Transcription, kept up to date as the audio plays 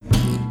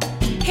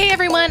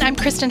everyone, I'm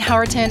Kristen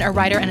Howerton, a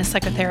writer and a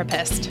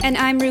psychotherapist. And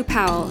I'm Rue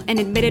Powell, an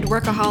admitted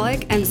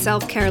workaholic and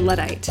self-care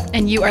Luddite.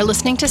 And you are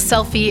listening to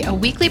Selfie, a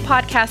weekly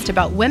podcast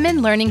about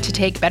women learning to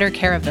take better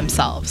care of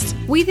themselves.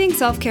 We think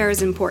self-care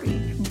is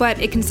important, but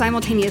it can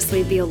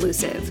simultaneously be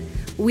elusive.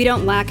 We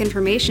don't lack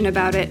information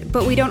about it,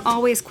 but we don't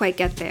always quite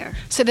get there.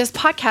 So this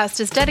podcast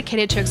is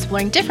dedicated to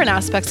exploring different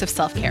aspects of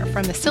self-care,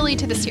 from the silly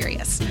to the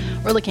serious.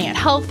 We're looking at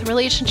health,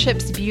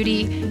 relationships,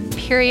 beauty,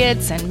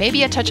 periods, and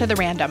maybe a touch of the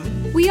random.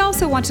 We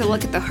also want to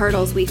look at the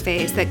hurdles we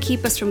face that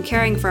keep us from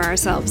caring for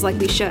ourselves like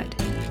we should.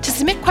 To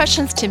submit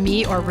questions to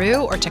me or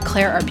Rue, or to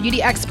Claire, our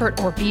beauty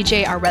expert, or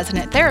BJ, our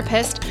resident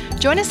therapist,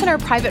 join us in our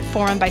private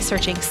forum by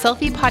searching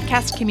Selfie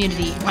Podcast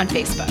Community on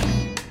Facebook.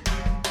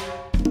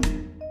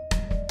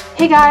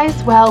 Hey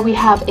guys, well, we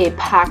have a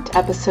packed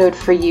episode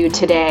for you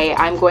today.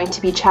 I'm going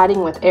to be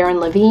chatting with Erin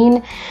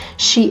Levine.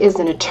 She is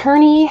an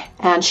attorney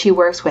and she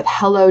works with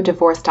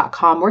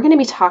HelloDivorce.com. We're going to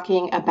be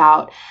talking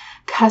about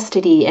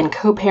custody and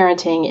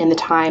co-parenting in the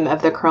time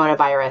of the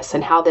coronavirus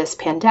and how this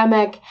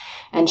pandemic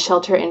and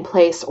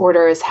shelter-in-place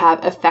orders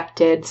have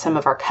affected some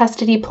of our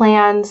custody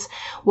plans,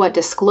 what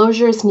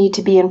disclosures need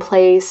to be in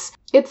place.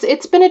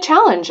 It's been a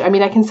challenge. I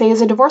mean, I can say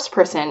as a divorced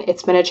person,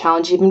 it's been a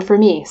challenge even for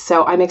me.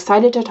 So I'm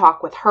excited to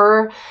talk with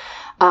her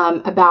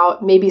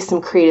about maybe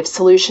some creative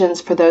solutions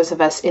for those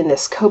of us in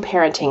this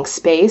co-parenting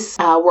space.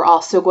 We're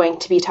also going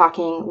to be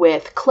talking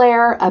with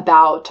Claire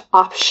about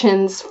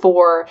options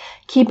for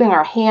keeping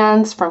our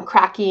hands from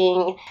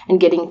cracking and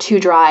getting too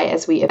dry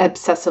as we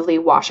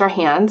obsessively wash our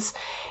hands.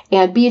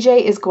 And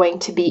BJ is going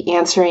to be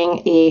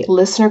answering a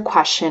listener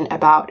question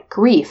about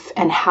grief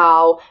and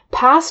how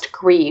past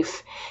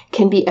grief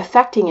can be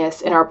affecting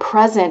us in our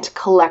present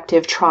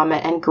collective trauma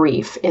and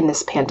grief in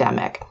this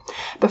pandemic.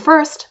 But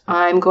first,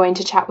 I'm going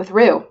to chat with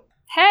Rue.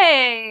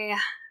 Hey,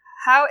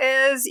 how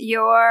is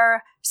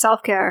your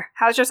self-care?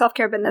 How's your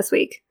self-care been this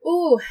week?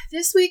 Ooh,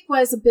 this week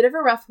was a bit of a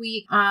rough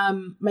week.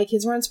 My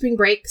kids were on spring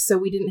break, so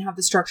we didn't have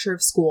the structure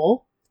of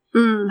school.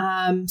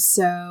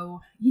 So,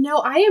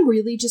 I am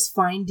really just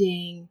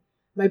finding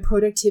my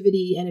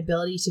productivity and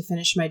ability to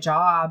finish my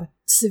job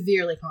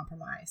severely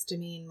compromised. I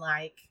mean,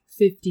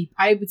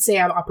 I would say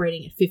I'm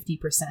operating at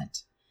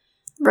 50%.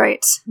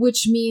 Right.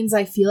 Which means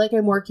I feel like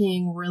I'm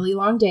working really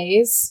long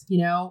days,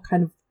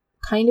 kind of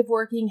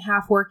working,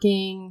 half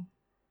working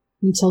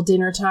until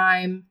dinner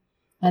time,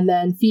 and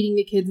then feeding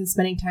the kids and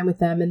spending time with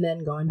them, and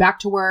then going back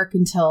to work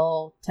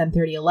until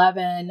 10:30,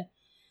 11.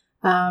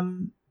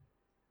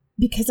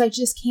 Because I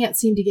just can't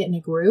seem to get in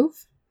a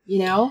groove.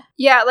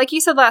 Yeah, like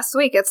you said last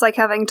week, it's like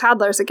having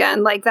toddlers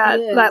again, like that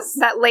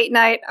late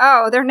night,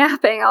 they're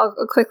napping, I'll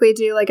quickly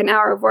do like an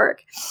hour of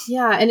work.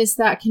 Yeah, and it's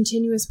that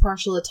continuous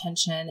partial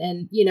attention.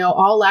 And,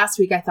 all last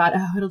week I thought,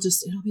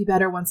 it'll be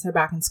better once they're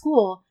back in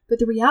school. But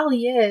the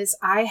reality is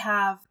I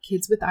have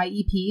kids with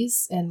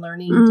IEPs and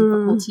learning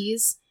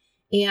difficulties.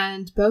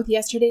 And both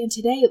yesterday and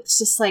today, it's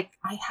just like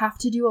I have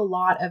to do a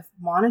lot of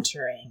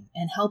monitoring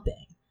and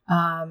helping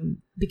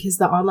because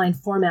the online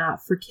format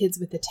for kids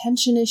with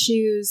attention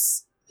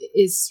issues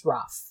is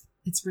rough.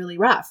 It's really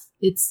rough.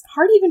 It's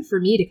hard even for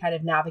me to kind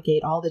of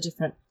navigate all the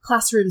different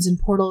classrooms and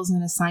portals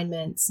and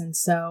assignments. And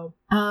so,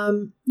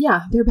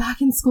 they're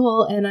back in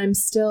school and I'm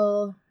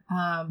still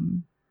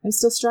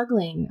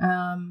struggling.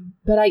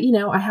 But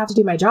I have to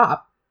do my job,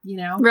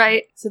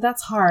 Right. So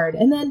that's hard.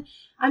 And then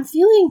I'm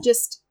feeling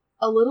just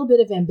a little bit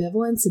of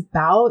ambivalence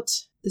about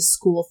the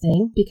school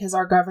thing because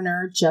our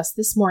governor just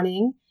this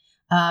morning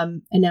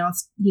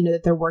announced,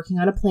 that they're working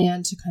on a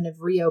plan to kind of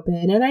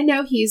reopen. And I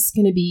know he's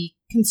going to be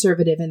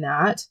conservative in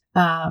that.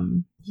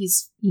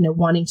 He's,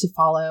 wanting to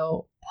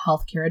follow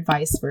healthcare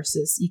advice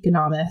versus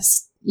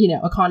economists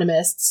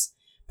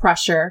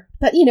pressure.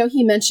 But,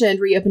 he mentioned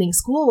reopening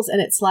schools,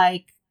 and it's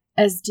like,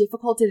 as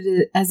difficult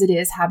as it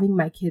is having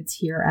my kids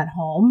here at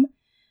home,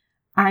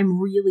 I'm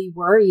really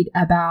worried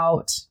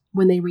about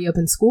when they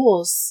reopen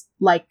schools,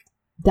 like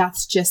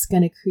that's just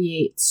going to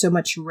create so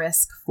much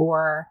risk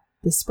for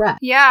the spread.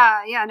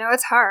 Yeah, no,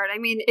 it's hard. I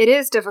mean, it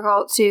is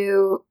difficult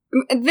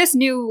this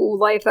new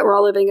life that we're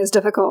all living is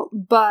difficult,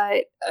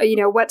 but,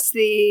 what's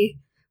the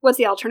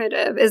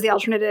alternative? Is the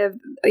alternative,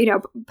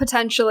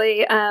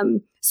 potentially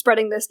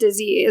spreading this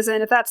disease?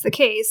 And if that's the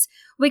case,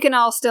 we can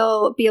all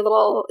still be a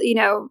little,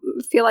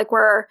 feel like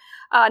we're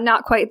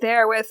not quite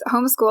there with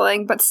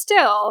homeschooling, but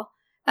still,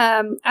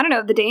 I don't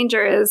know, the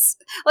danger is,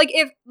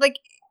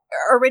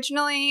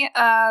 originally,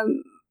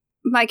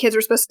 my kids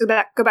were supposed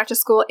to go back to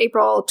school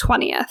April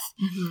 20th.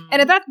 Mm-hmm.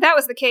 And if that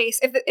was the case,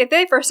 if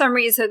they for some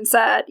reason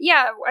said,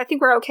 yeah, I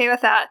think we're okay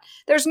with that,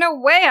 there's no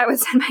way I would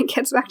send my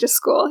kids back to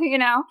school,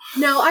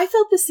 No, I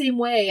felt the same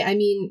way. I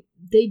mean,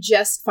 they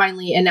just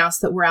finally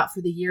announced that we're out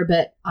for the year,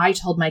 but I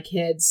told my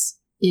kids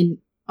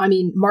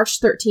March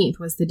 13th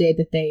was the day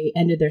that they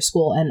ended their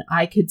school, and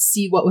I could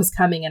see what was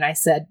coming, and I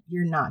said,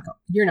 you're not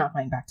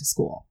going back to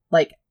school.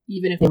 Like,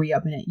 even if they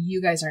reopen it,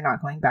 you guys are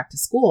not going back to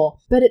school.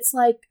 But it's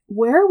like,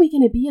 where are we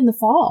going to be in the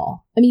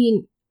fall? I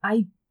mean,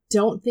 I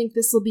don't think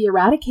this will be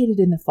eradicated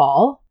in the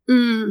fall.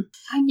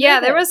 Yeah,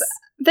 there was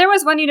There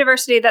was one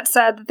university that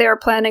said that they were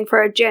planning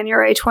for a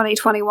January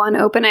 2021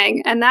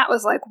 opening, and that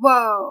was like,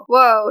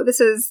 whoa,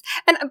 this is...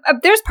 And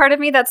there's part of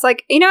me that's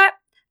like, you know what?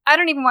 I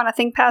don't even want to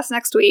think past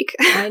next week.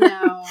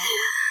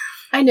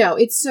 I know.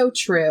 It's so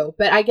true.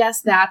 But I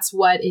guess that's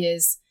what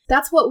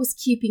was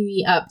keeping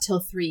me up till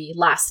 3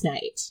 last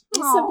night. It's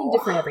something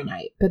different every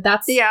night. But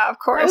that's... Yeah, of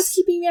course. That was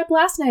keeping me up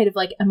last night of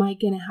like, am I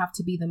going to have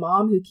to be the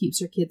mom who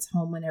keeps her kids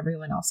home when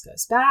everyone else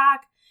goes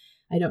back?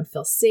 I don't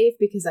feel safe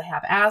because I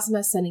have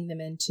asthma, sending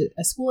them into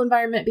a school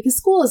environment, because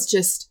school is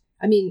just,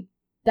 I mean,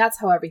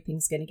 that's how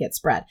everything's going to get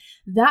spread.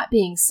 That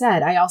being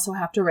said, I also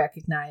have to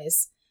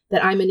recognize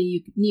that I'm in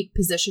a unique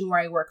position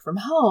where I work from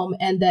home,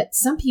 and that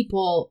some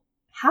people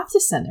have to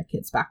send their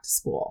kids back to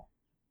school.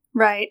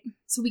 Right.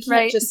 So we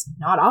can't just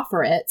not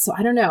offer it. So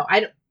I don't know.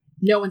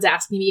 No one's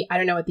asking me. I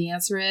don't know what the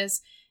answer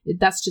is.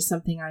 That's just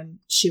something I'm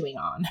chewing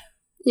on.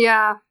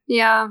 Yeah.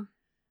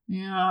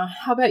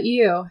 How about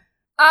you?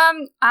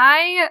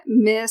 I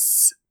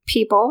miss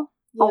people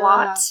a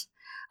lot.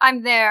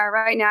 I'm there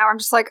right now. I'm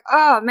just like,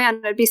 oh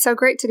man, it'd be so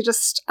great to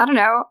just, I don't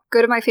know,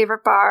 go to my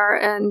favorite bar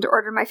and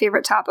order my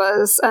favorite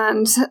tapas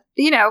and,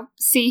 you know,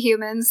 see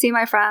humans, see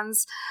my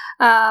friends.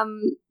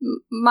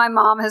 My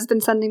mom has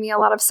been sending me a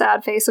lot of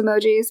sad face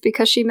emojis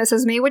because she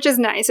misses me, which is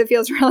nice. It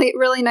feels really,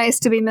 really nice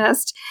to be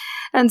missed.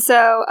 And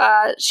so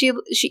she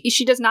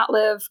does not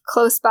live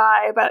close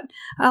by, but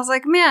I was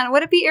like, man,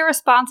 would it be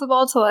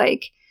irresponsible to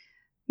like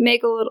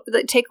take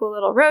a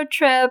little road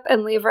trip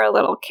and leave her a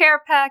little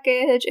care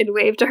package and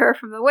wave to her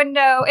from the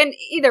window? And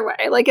either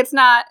way, like, it's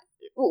not,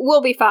 we'll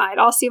be fine.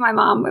 I'll see my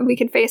mom and we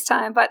can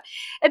FaceTime, but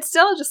it's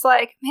still just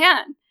like,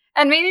 man.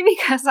 And maybe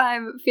because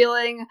I'm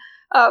feeling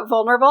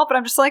vulnerable, but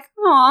I'm just like,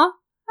 aw,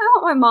 I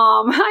want my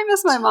mom. I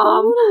miss my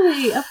mom.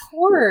 Totally, of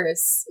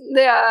course.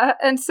 Yeah.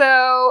 And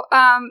so,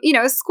 you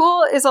know,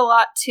 school is a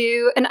lot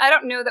too. And I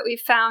don't know that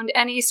we've found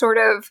any sort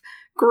of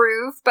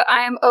groove, but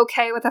I am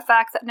okay with the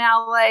fact that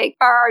now, like,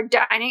 our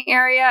dining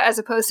area, as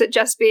opposed to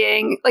just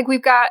being like,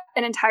 we've got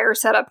an entire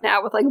setup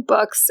now with like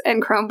books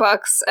and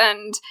Chromebooks,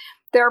 and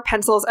there are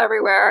pencils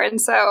everywhere. And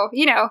so,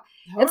 you know,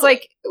 It's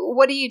like,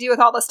 what do you do with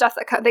all the stuff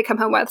that they come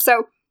home with?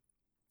 So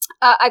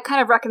I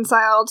kind of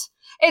reconciled.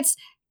 It's,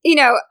 you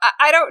know,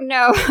 I don't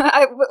know.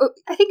 I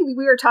think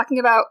we were talking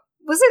about,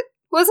 was it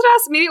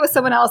us? Maybe it was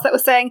someone else that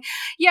was saying,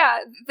 yeah,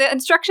 the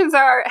instructions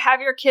are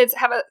have your kids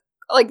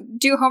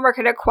do homework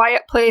in a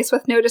quiet place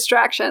with no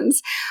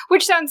distractions,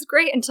 which sounds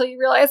great until you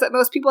realize that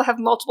most people have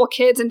multiple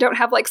kids and don't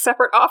have like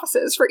separate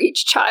offices for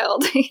each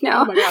child, you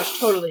know? Oh my gosh,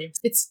 totally.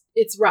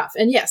 It's rough.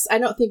 And yes, I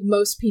don't think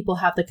most people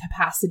have the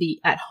capacity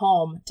at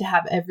home to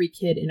have every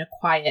kid in a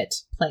quiet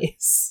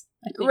place.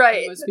 I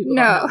think most people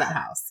don't have that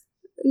house.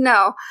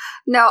 No.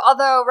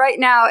 Although right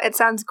now it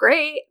sounds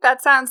great.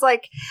 That sounds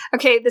like,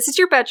 okay, this is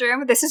your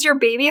bedroom. This is your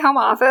baby home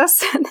office.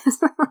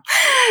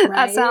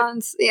 That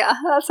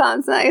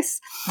sounds nice.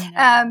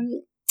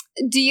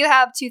 Do you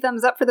have 2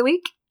 thumbs up for the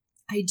week?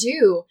 I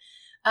do.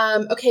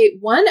 Okay.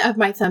 One of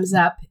my thumbs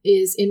up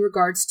is in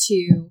regards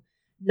to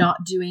not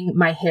doing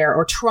my hair,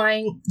 or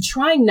trying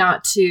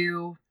not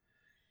to.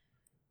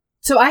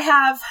 So I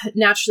have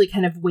naturally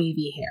kind of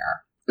wavy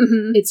hair.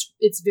 Mm-hmm.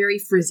 It's very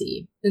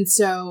frizzy. And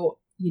so,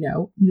 you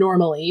know,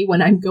 normally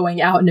when I'm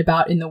going out and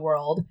about in the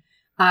world,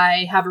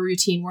 I have a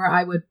routine where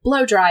I would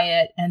blow dry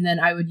it, and then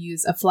I would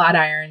use a flat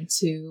iron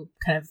to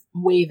kind of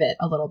wave it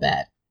a little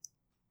bit.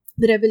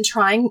 But I've been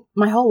trying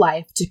my whole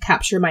life to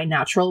capture my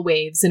natural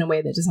waves in a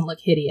way that doesn't look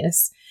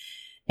hideous.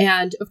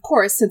 And of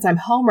course, since I'm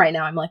home right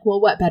now, I'm like,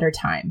 well, what better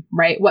time,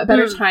 right? What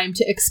better time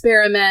to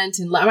experiment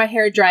and let my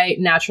hair dry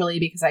naturally,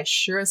 because I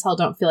sure as hell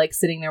don't feel like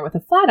sitting there with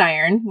a flat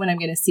iron when I'm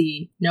going to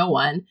see no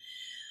one.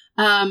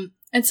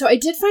 And so I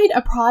did find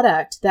a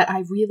product that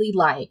I really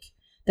like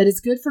that is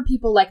good for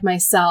people like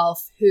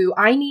myself who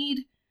I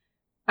need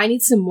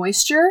some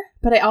moisture,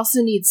 but I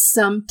also need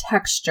some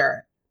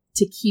texture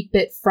to keep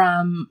it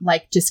from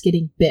like just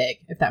getting big,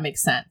 if that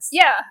makes sense.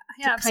 Yeah,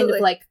 to absolutely. Kind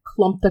of like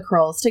clump the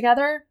curls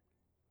together.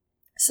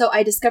 So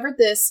I discovered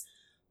this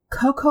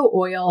cocoa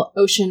oil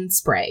ocean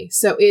spray.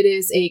 So it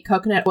is a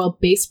coconut oil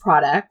based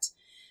product.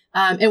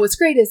 And what's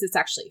great is it's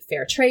actually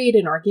fair trade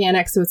and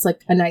organic. So it's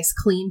like a nice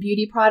clean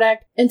beauty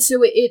product. And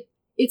so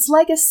it's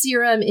like a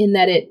serum in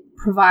that it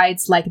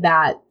provides like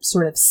that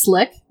sort of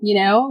slick, you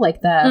know, like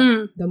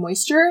the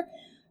moisture,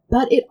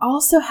 but it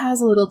also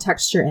has a little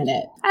texture in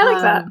it. I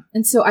like that.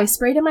 And so I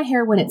sprayed in my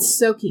hair when it's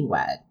soaking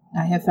wet.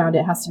 I have found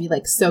it has to be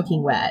like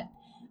soaking wet.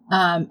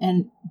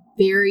 And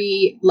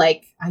very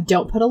like, I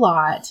don't put a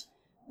lot,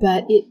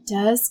 but it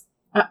does.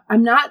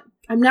 I'm not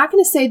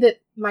going to say that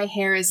my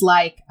hair is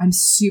like, I'm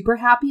super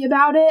happy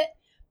about it,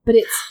 but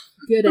it's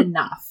good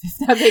enough,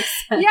 if that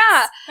makes sense.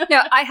 Yeah.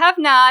 No, I have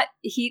not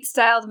heat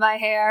styled my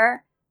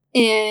hair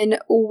in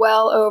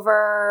well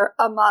over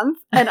a month.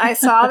 And I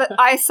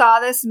saw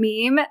this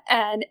meme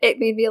and it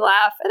made me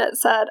laugh. And it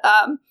said,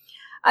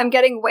 I'm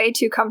getting way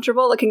too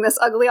comfortable looking this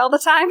ugly all the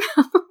time.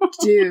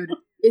 Dude,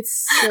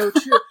 it's so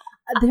true.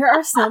 There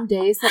are some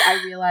days that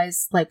I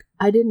realize, like,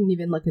 I didn't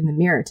even look in the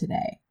mirror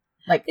today.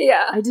 Like,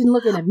 Yeah. I didn't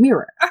look in a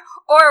mirror.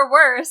 Or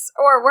worse,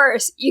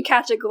 you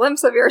catch a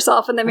glimpse of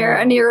yourself in the mirror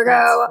and you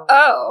go,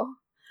 oh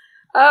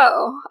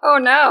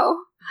no.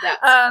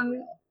 That's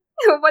real.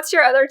 What's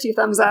your other 2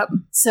 thumbs up?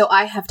 So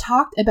I have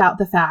talked about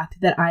the fact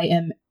that I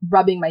am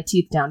rubbing my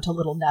teeth down to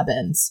little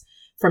nubbins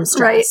from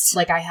stress.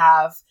 Right. Like I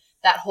have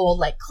that whole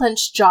like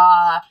clenched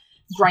jaw,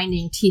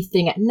 grinding teeth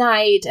thing at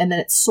night, and then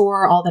it's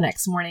sore all the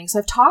next morning. So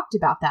I've talked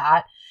about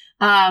that.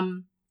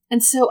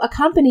 And so a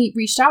company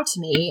reached out to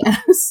me and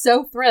I was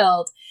so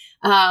thrilled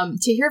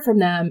to hear from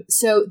them.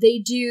 So they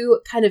do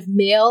kind of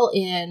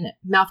mail-in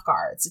mouth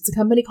guards. It's a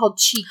company called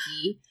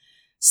Cheeky.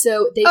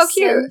 So they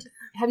cute.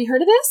 Have you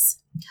heard of this?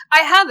 I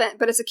haven't,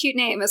 but it's a cute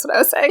name, is what I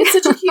was saying. It's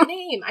such a cute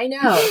name. I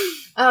know.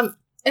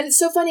 And it's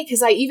so funny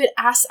because I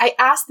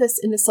asked this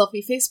in the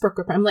Selfie Facebook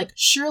group. I'm like,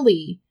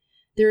 surely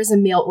there is a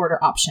mail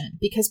order option,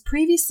 because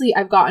previously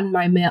I've gotten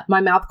my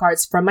mouth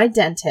guards from my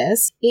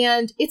dentist,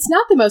 and it's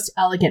not the most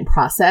elegant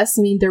process.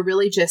 I mean, they're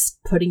really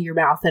just putting your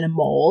mouth in a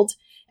mold,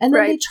 and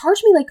then they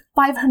charge me like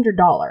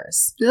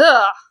 $500.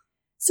 Ugh.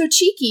 So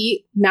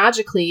Cheeky,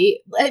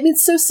 magically, I mean,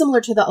 it's so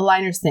similar to the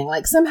aligners thing.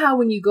 Like somehow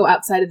when you go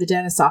outside of the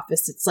dentist's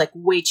office, it's like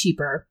way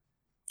cheaper.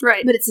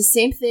 Right. But it's the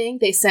same thing.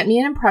 They sent me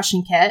an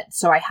impression kit,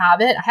 so I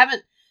have it. I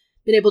haven't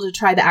been able to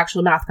try the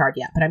actual mouth guard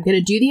yet, but I'm going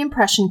to do the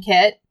impression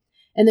kit.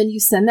 And then you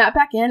send that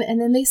back in,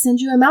 and then they send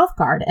you a mouth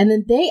guard. And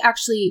then they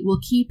actually will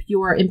keep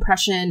your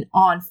impression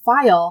on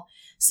file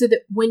so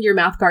that when your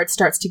mouth guard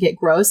starts to get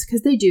gross,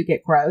 because they do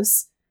get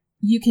gross,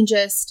 you can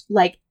just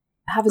like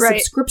have a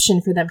subscription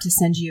for them to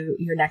send you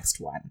your next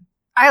one.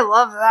 I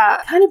love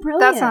that. Kind of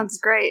brilliant. That sounds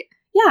great.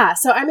 Yeah,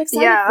 so I'm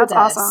excited for this.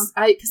 That's awesome.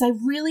 Because I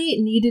really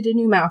needed a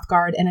new mouth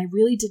guard, and I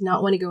really did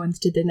not want to go into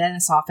the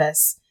dentist's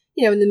office,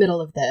 you know, in the middle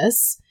of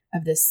this,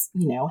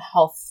 you know,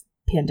 health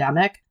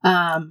pandemic.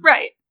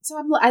 Right. So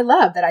I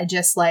love that I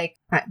just like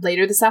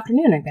later this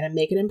afternoon, I'm going to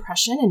make an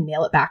impression and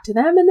mail it back to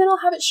them, and then I'll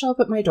have it show up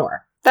at my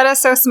door. That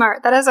is so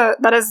smart. That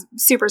is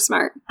super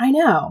smart. I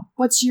know.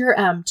 What's your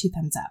 2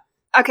 thumbs up?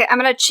 Okay, I'm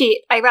going to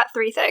cheat. I got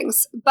 3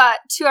 things, but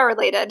 2 are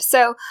related.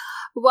 So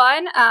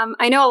 1,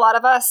 I know a lot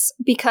of us,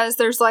 because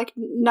there's like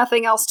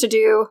nothing else to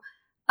do,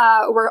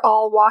 we're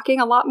all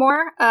walking a lot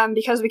more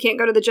because we can't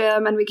go to the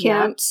gym and we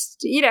can't,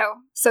 you know,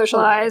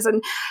 socialize.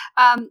 And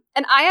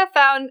I have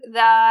found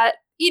that,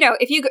 you know,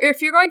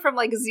 if you're going from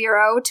like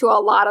 0 to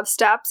a lot of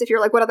steps, if you're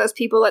like one of those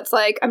people that's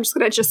like, I'm just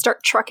going to just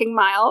start trucking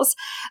miles,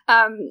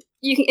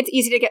 it's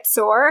easy to get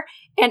sore.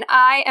 And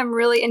I am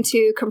really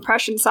into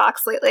compression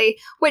socks lately,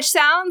 which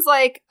sounds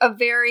like a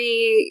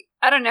very,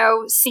 I don't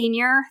know,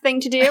 senior thing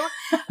to do,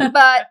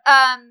 but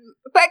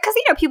because,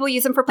 you know, people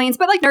use them for planes,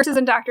 but like nurses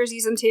and doctors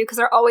use them too, because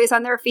they're always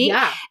on their feet.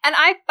 Yeah. And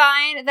I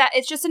find that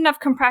it's just enough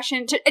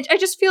compression I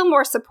just feel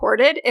more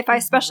supported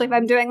especially if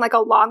I'm doing like a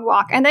long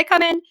walk, and they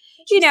come in,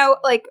 you know,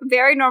 like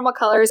very normal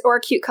colors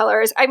or cute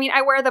colors. I mean,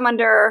 I wear them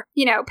under,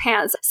 you know,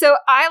 pants. So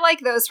I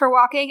like those for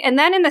walking. And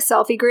then in the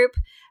Selfie group,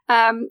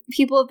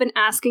 people have been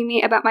asking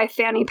me about my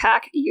fanny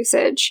pack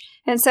usage.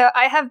 And so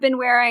I have been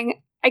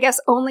wearing, I guess,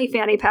 only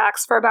fanny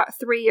packs for about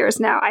 3 years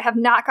now. I have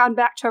not gone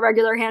back to a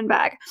regular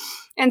handbag.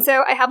 And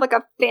so I have like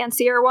a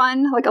fancier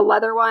one, like a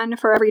leather one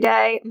for every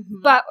day.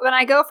 Mm-hmm. But when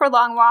I go for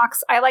long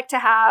walks, I like to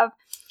have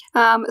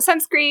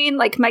sunscreen,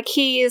 like my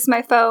keys,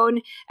 my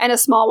phone, and a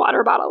small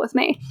water bottle with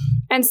me.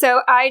 And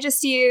so I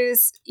just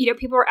use, you know,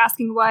 people were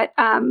asking what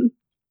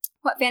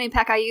fanny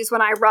pack I use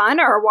when I run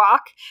or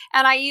walk.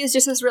 And I use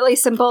just this really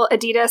simple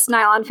Adidas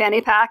nylon fanny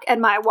pack, and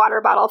my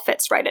water bottle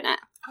fits right in it.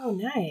 Oh,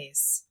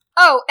 nice.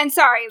 Oh, and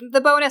sorry,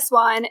 the bonus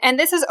one, and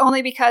this is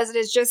only because it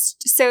is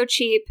just so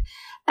cheap,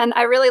 and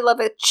I really love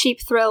a cheap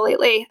thrill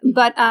lately,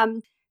 but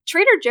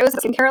Trader Joe's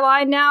skincare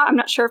line now, I'm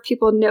not sure if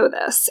people know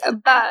this,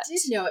 but I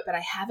did know it, but I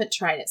haven't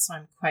tried it, so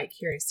I'm quite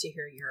curious to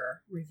hear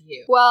your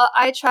review. Well,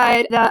 I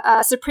tried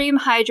the Supreme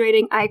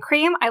Hydrating Eye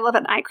Cream. I love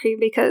an eye cream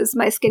because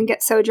my skin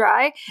gets so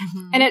dry,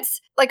 and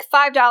it's like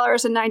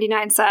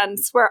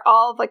 $5.99, where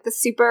all of like the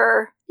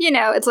super, you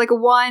know, it's like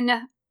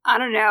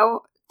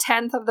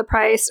 1/10th of the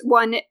price,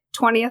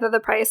 1/20th of the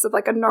price of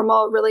like a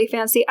normal, really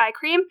fancy eye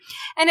cream.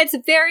 And it's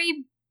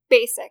very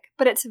basic,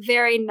 but it's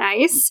very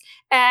nice.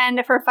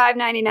 And for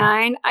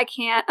 $5.99, I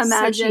can't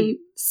imagine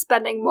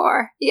spending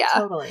more. Yeah.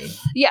 Totally.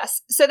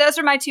 Yes. So those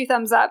are my 2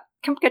 thumbs up.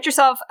 Get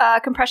yourself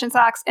compression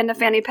socks and a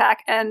fanny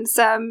pack and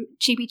some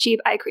cheap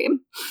eye cream.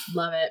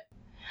 Love it.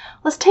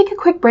 Let's take a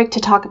quick break to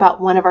talk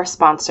about one of our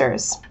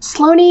sponsors.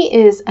 Sloane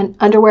is an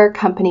underwear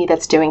company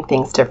that's doing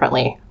things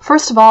differently.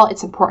 First of all,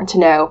 it's important to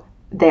know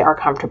they are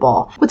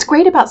comfortable. What's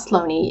great about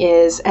Sloane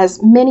is,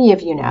 as many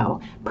of you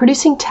know,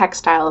 producing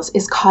textiles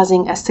is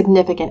causing a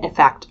significant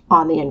effect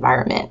on the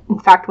environment. In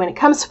fact, when it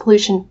comes to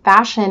pollution,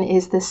 fashion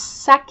is the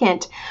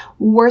 2nd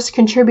worst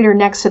contributor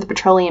next to the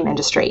petroleum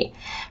industry.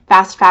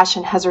 Fast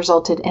fashion has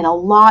resulted in a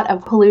lot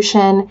of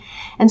pollution,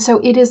 and so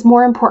it is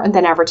more important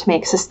than ever to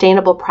make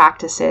sustainable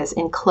practices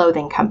in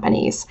clothing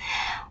companies.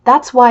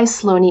 That's why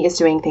Sloane is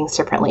doing things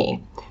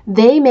differently.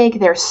 They make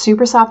their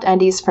super soft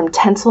undies from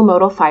tensile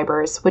modal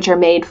fibers, which are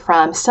made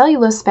from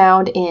cellulose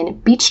found in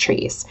beech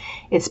trees.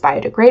 It's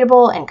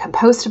biodegradable and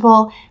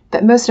compostable,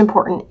 but most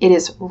important, it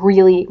is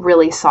really,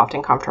 really soft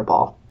and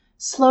comfortable.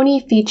 Sloane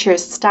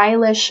features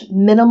stylish,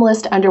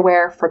 minimalist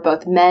underwear for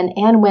both men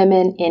and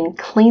women in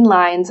clean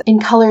lines in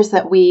colors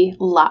that we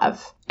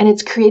love. And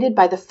it's created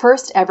by the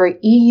first ever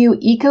EU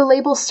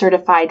Eco-Label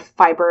certified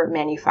fiber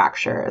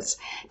manufacturers.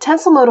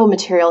 Tencel modal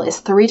material is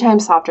 3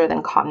 times softer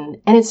than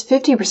cotton, and it's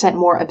 50%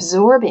 more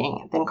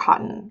absorbing than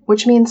cotton,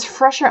 which means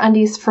fresher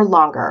undies for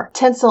longer.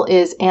 Tencel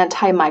is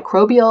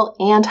antimicrobial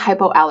and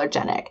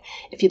hypoallergenic.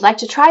 If you'd like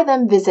to try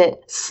them,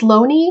 visit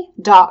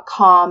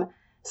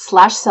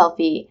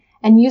sloane.com/selfie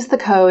and use the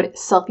code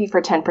SELFIE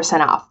for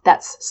 10% off.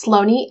 That's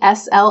Sloane,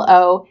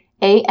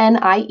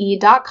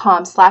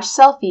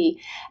 SLOANIE.com/selfie,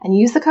 and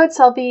use the code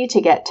SELFIE to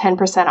get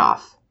 10%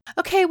 off.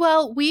 Okay,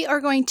 well, we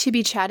are going to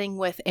be chatting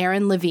with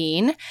Erin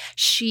Levine.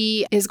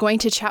 She is going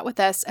to chat with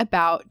us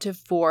about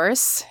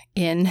divorce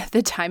in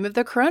the time of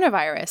the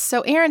coronavirus.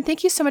 So, Erin,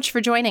 thank you so much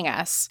for joining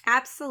us.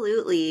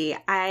 Absolutely.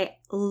 I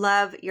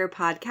love your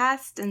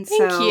podcast. And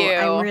Thank you.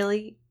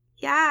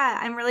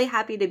 I'm really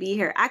happy to be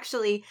here.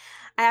 Actually,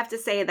 I have to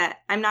say that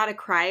I'm not a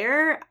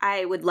crier.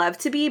 I would love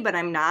to be, but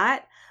I'm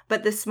not.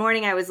 But this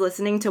morning I was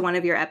listening to one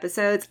of your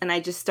episodes and I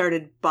just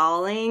started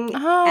bawling.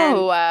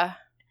 Oh,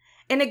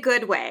 in a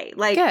good way,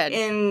 like good.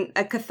 In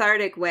a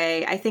cathartic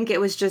way. I think it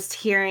was just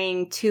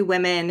hearing two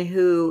women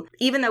who,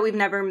 even though we've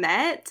never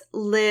met,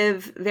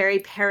 live very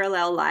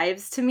parallel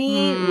lives to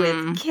me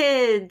with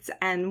kids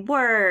and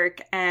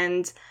work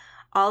and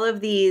all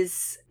of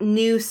these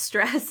new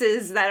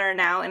stresses that are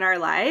now in our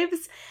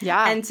lives.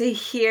 Yeah. And to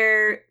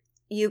hear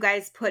you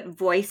guys put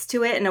voice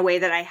to it in a way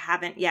that I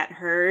haven't yet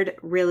heard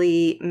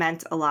really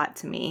meant a lot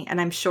to me, and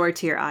I'm sure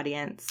to your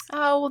audience.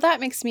 Oh, well, that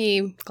makes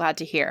me glad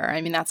to hear. I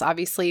mean, that's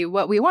obviously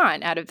what we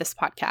want out of this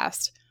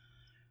podcast.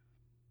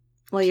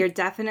 Well, you're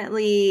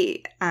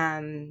definitely,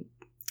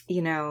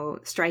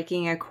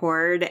 striking a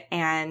chord,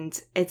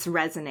 and it's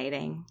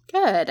resonating.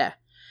 Good.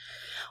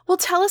 Well,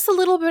 tell us a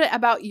little bit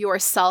about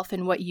yourself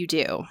and what you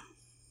do.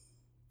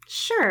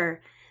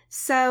 Sure.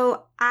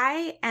 So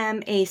I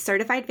am a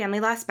certified family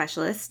law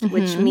specialist,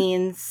 which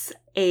means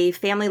a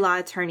family law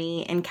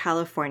attorney in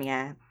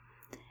California.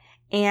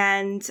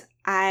 And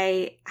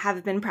I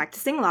have been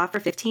practicing law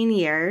for 15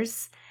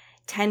 years.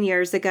 10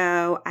 years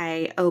ago,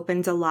 I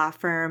opened a law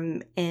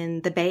firm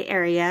in the Bay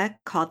Area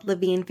called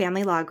Levine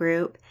Family Law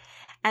Group.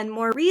 And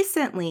more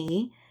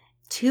recently,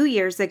 2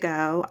 years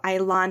ago, I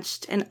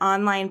launched an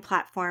online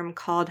platform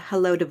called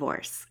Hello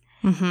Divorce.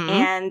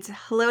 And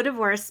Hello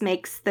Divorce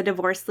makes the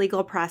divorce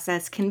legal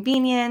process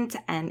convenient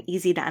and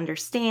easy to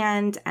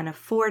understand and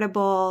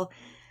affordable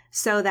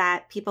so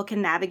that people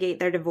can navigate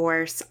their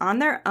divorce on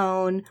their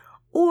own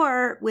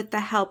or with the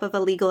help of a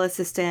legal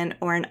assistant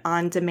or an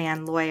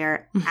on-demand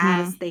lawyer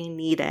as they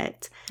need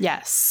it.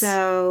 Yes.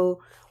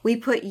 So we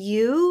put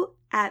you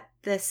at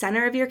the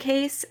center of your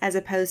case as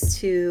opposed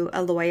to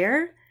a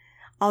lawyer,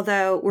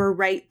 although we're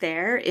right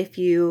there if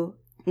you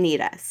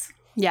need us.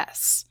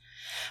 Yes.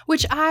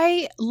 Which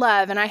I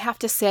love. And I have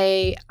to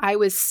say, I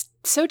was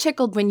so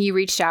tickled when you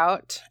reached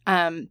out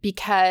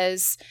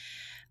because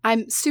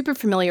I'm super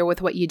familiar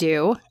with what you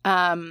do.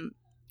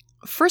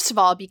 First of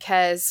all,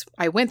 because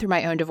I went through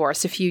my own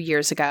divorce a few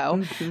years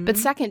ago. But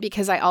second,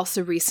 because I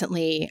also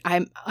recently,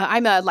 I'm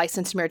a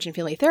licensed marriage and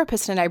family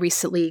therapist, and I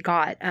recently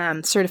got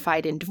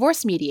certified in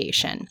divorce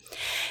mediation.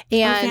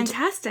 And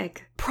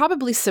fantastic.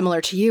 Probably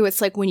similar to you,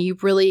 it's like when you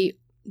really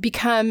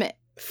become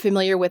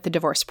familiar with the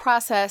divorce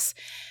process,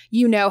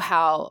 you know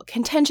how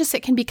contentious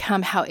it can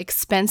become, how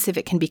expensive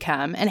it can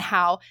become, and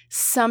how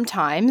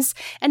sometimes,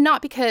 and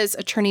not because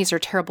attorneys are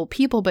terrible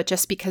people, but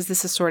just because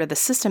this is sort of the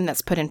system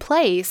that's put in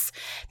place,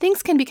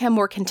 things can become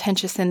more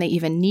contentious than they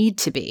even need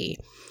to be.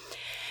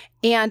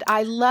 And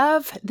I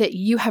love that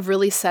you have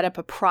really set up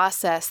a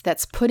process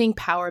that's putting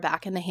power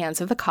back in the hands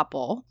of the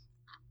couple.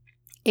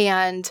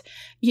 And,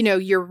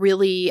 you're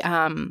really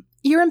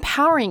you're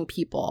empowering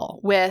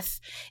people with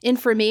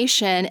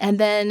information and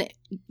then,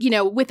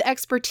 with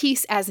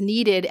expertise as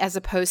needed, as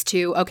opposed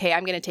to, okay,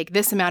 I'm going to take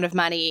this amount of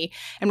money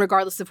and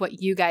regardless of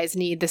what you guys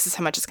need, this is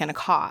how much it's going to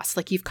cost.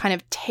 Like you've kind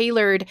of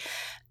tailored,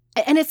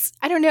 and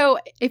I don't know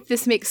if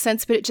this makes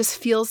sense, but it just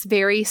feels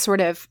very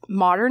sort of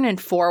modern and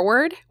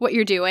forward what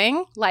you're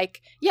doing.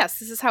 Like, yes,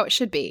 this is how it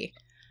should be.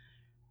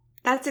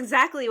 That's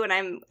exactly what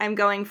I'm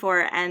going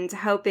for and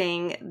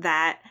hoping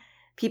that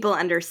people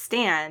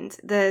understand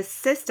the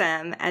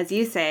system. As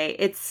you say,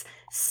 it's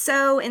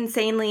so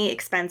insanely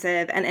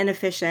expensive and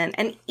inefficient.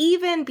 And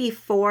even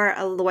before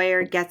a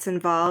lawyer gets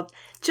involved,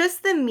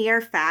 just the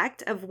mere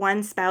fact of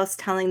one spouse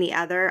telling the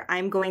other,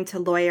 I'm going to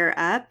lawyer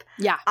up,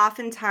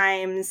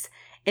 oftentimes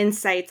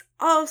incites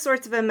all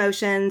sorts of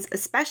emotions,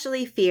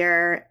 especially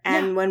fear.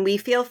 And when we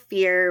feel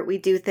fear, we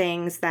do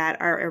things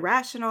that are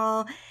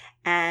irrational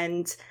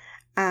and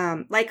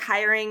like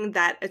hiring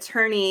that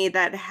attorney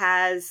that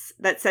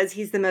says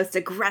he's the most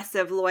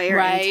aggressive lawyer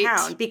in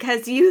town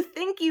because you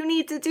think you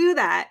need to do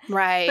that.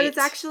 Right. But it's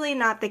actually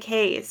not the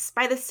case.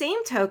 By the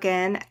same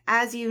token,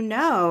 as you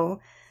know,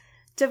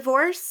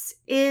 divorce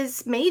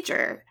is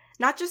major.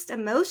 not just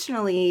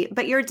emotionally,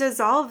 but you're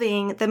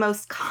dissolving the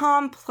most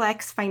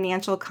complex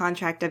financial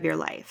contract of your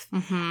life.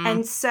 Mm-hmm.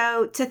 And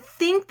so to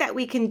think that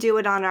we can do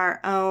it on our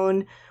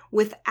own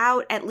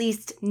without at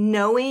least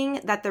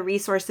knowing that the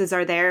resources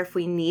are there if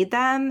we need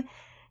them,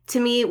 to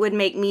me would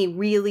make me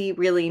really,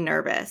 really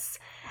nervous.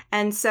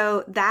 And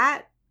so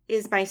that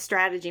is my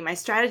strategy. My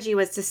strategy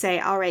was to say,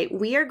 all right,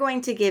 we are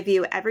going to give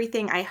you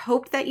everything I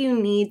hope that you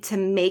need to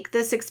make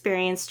this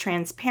experience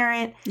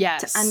transparent,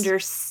 Yes. to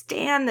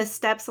understand the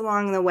steps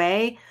along the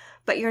way,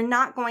 but you're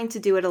not going to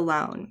do it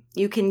alone.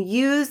 You can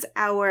use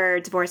our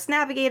divorce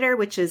navigator,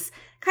 which is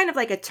kind of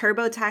like a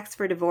TurboTax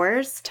for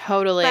divorce.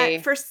 Totally.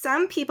 But for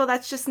some people,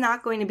 that's just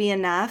not going to be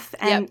enough,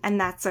 and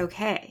that's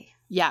okay.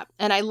 Yeah.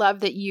 And I love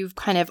that you've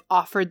kind of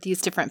offered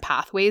these different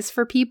pathways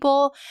for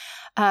people.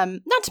 Not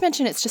to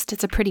mention,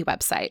 it's a pretty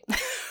website.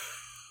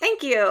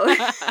 Thank you.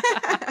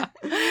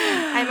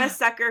 I'm a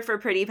sucker for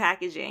pretty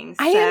packaging.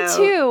 I am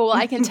too. Well,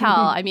 I can tell.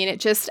 I mean,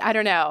 I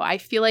don't know. I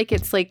feel like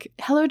it's like,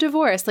 hello,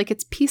 divorce. Like,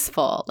 it's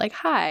peaceful. Like,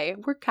 hi,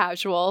 we're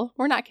casual.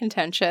 We're not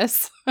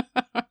contentious.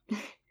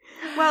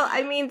 Well,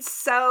 I mean,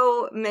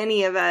 so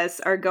many of us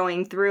are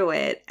going through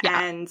it.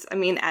 Yeah. And I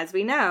mean, as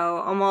we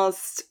know,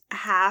 almost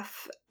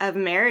half of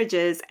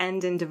marriages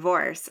end in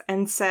divorce.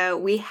 And so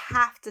we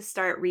have to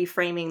start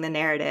reframing the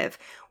narrative.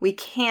 We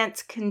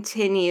can't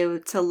continue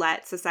to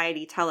let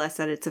society tell us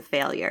that it's a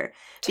failure.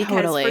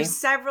 Because for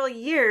several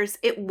years,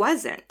 it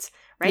wasn't,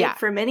 right? Yeah.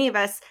 For many of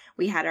us,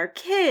 we had our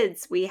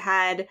kids, we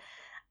had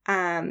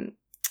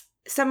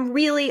some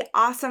really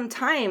awesome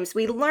times.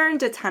 We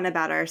learned a ton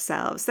about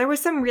ourselves. There were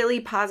some really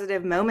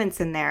positive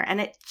moments in there,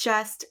 and it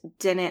just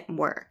didn't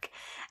work.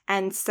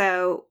 And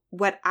so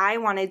what I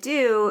want to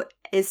do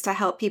is to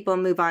help people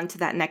move on to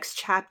that next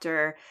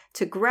chapter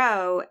to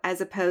grow,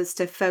 as opposed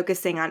to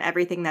focusing on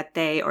everything that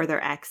they or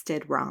their ex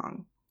did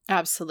wrong.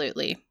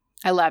 Absolutely.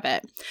 I love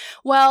it.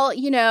 Well,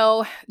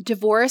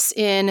 divorce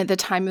in the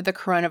time of the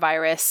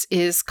coronavirus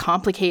is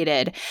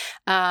complicated.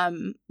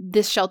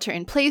 This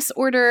shelter-in-place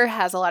order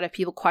has a lot of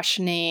people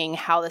questioning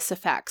how this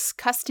affects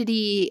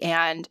custody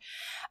and,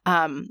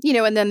 and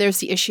then there's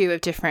the issue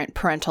of different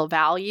parental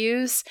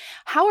values.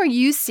 How are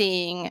you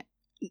seeing,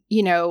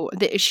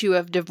 the issue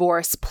of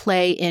divorce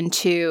play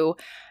into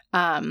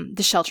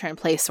the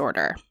shelter-in-place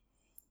order?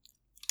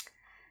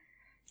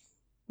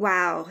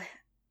 Wow.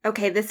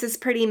 Okay, this is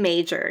pretty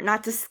major.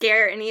 Not to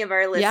scare any of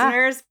our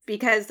listeners,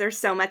 because there's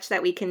so much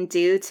that we can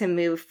do to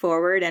move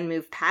forward and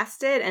move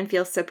past it and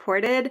feel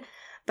supported.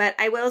 But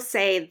I will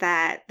say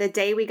that the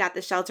day we got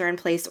the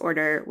shelter-in-place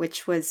order,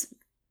 which was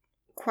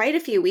quite a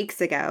few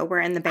weeks ago, we're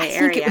in the Bay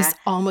Area. I think it was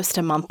almost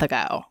a month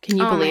ago. Can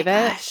you believe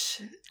it?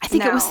 Gosh. I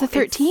think it was the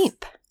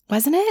 13th,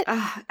 wasn't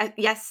it?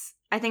 Yes.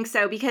 I think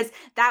so, because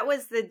that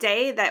was the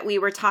day that we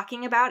were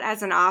talking about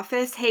as an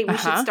office. Hey, we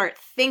should start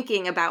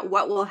thinking about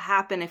what will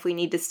happen if we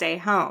need to stay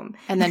home.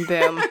 And then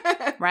boom,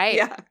 right?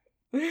 Yeah.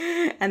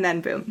 And then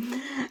boom.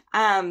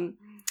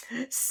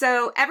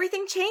 So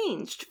everything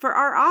changed for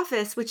our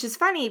office, which is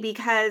funny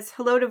because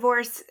Hello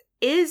Divorce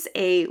is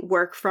a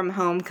work from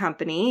home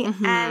company,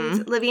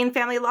 and Living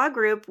Family Law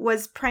Group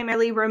was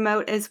primarily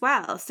remote as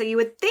well. So you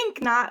would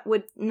think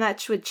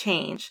much would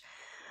change.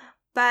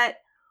 But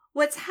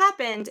what's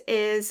happened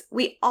is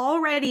we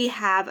already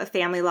have a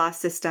family law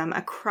system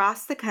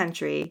across the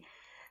country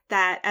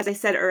that, as I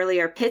said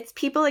earlier, pits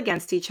people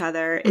against each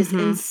other, is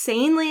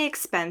insanely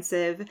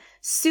expensive,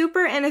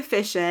 super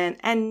inefficient,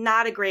 and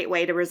not a great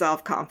way to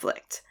resolve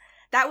conflict.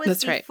 That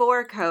was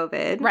before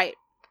COVID. Right.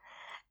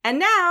 And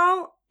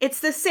now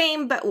it's the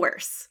same but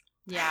worse.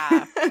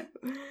 Yeah.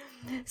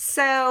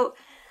 So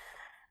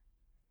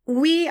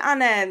we,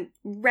 on a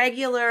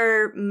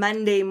regular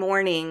Monday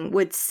morning,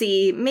 would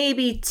see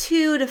maybe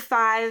 2 to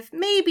 5,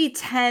 maybe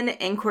 10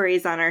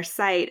 inquiries on our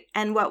site.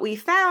 And what we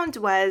found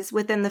was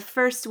within the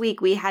first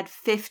week, we had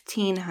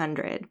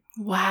 1,500.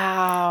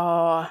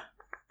 Wow.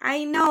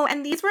 I know.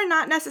 And these were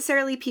not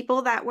necessarily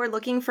people that were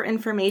looking for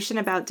information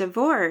about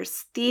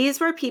divorce. These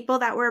were people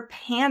that were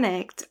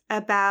panicked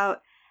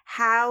about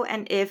how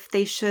and if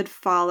they should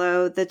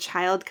follow the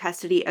child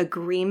custody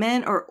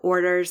agreement or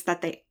orders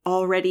that they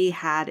already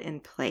had in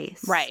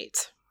place. Right.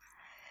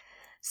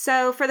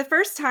 So for the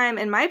first time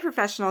in my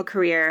professional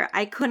career,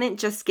 I couldn't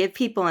just give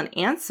people an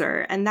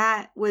answer, and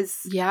that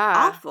was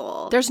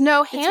awful. There's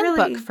no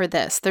handbook for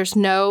this. There's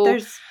no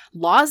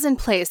laws in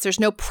place. There's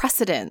no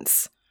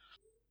precedents.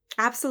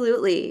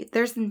 Absolutely.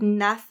 There's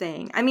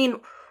nothing. I mean,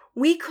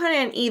 we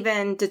couldn't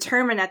even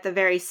determine at the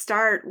very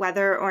start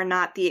whether or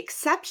not the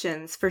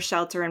exceptions for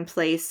shelter in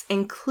place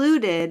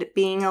included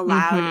being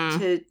allowed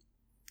to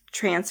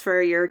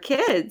transfer your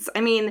kids.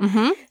 I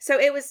mean, so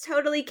it was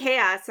totally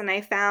chaos. And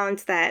I found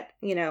that,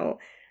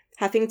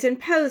 Huffington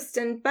Post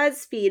and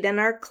BuzzFeed and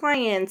our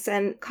clients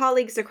and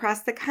colleagues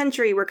across the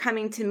country were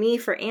coming to me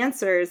for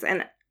answers,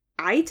 and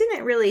I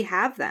didn't really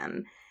have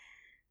them.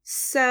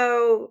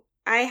 So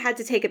I had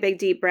to take a big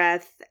deep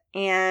breath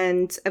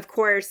and, of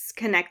course,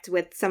 connect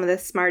with some of the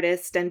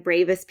smartest and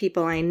bravest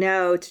people I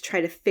know to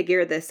try to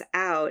figure this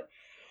out.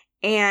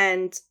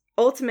 And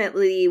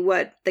ultimately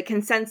what the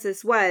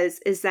consensus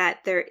is that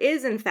there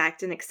is, in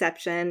fact, an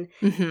exception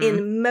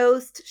in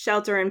most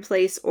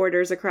shelter-in-place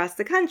orders across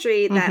the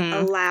country that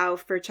allow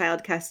for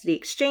child custody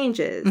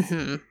exchanges.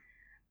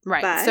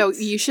 Right. But so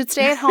you should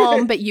stay at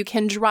home, but you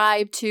can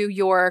drive to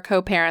your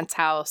co-parent's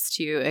house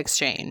to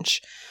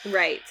exchange.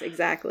 Right,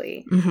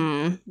 exactly.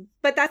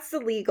 But that's the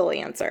legal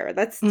answer.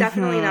 That's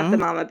definitely not the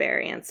mama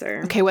bear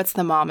answer. Okay, what's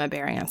the mama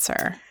bear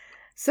answer?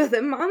 So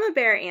the mama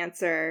bear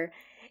answer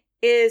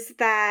is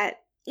that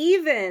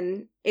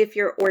even if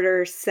your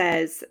order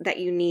says that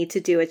you need to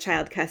do a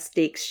child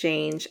custody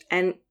exchange,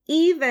 and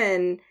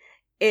even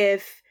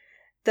if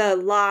the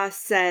law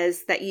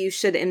says that you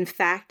should, in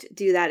fact,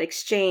 do that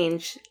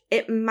exchange,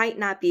 it might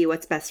not be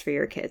what's best for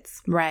your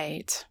kids.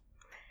 Right.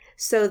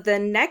 So the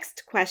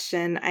next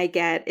question I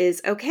get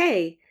is,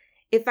 okay,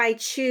 if I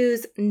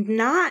choose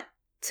not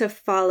to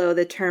follow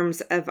the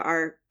terms of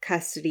our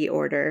custody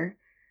order,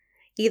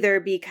 either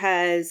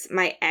because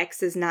my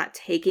ex is not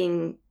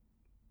taking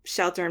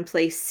shelter in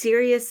place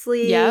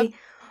seriously,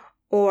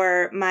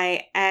 or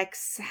my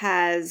ex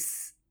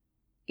has,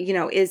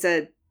 is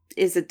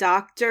a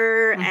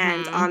doctor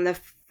and on the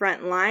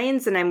front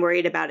lines and I'm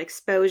worried about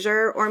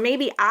exposure, or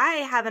maybe I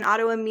have an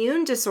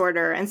autoimmune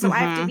disorder and so I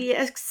have to be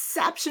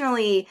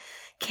exceptionally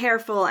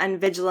careful and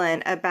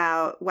vigilant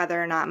about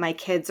whether or not my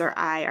kids or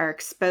I are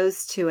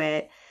exposed to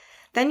it,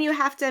 then you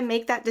have to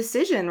make that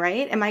decision,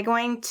 right? Am I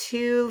going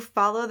to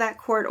follow that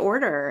court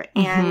order?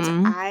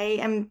 And I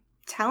am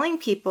telling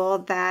people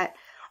that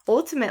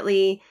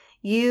ultimately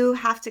you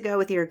have to go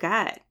with your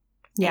gut.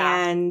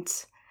 Yeah. And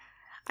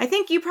I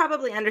think you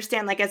probably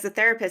understand, like, as a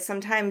therapist,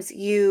 sometimes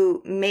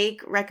you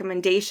make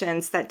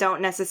recommendations that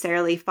don't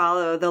necessarily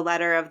follow the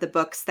letter of the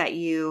books that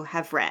you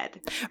have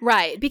read.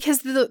 Right.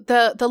 Because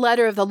the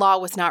letter of the law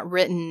was not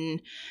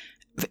written,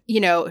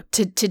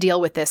 to deal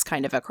with this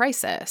kind of a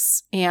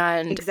crisis.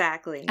 And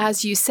exactly,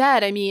 as you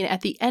said, I mean,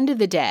 at the end of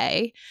the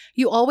day,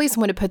 you always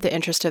want to put the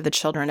interest of the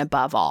children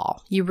above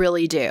all. You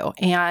really do.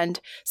 And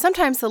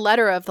sometimes the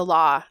letter of the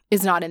law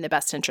is not in the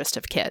best interest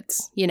of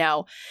kids,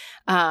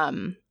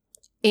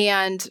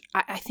 And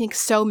I think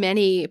so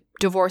many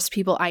divorced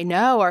people I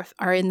know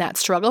are in that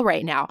struggle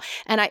right now.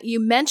 And you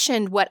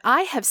mentioned what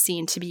I have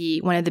seen to be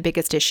one of the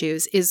biggest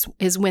issues is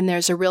when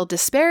there's a real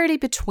disparity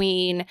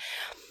between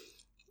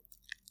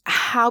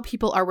how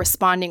people are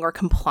responding or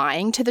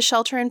complying to the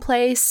shelter in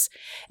place.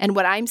 And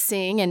what I'm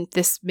seeing, and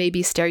this may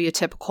be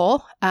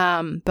stereotypical,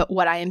 but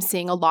what I am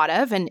seeing a lot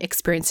of and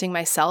experiencing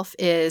myself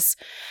is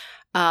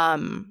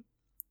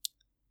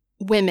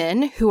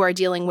women who are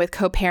dealing with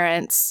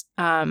co-parenting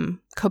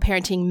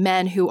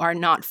men who are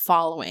not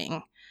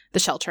following the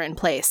shelter in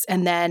place.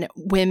 And then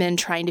women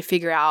trying to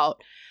figure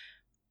out,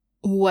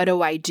 what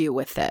do I do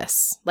with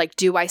this? Like,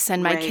 do I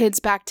send my kids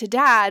back to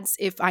dad's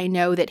if I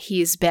know that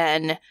he's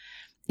been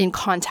in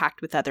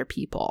contact with other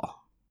people?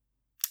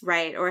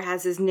 Right. Or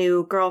has his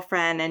new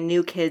girlfriend and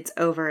new kids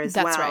over as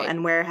That's well. right.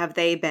 And where have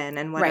they been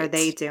and what are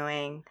they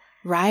doing?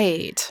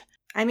 Right.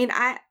 I mean,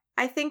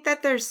 I think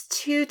that there's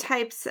two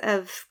types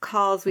of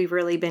calls we've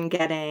really been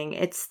getting.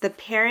 It's the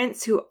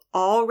parents who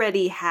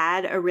already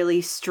had a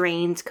really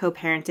strained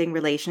co-parenting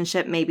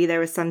relationship. Maybe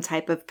there was some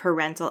type of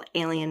parental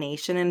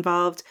alienation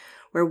involved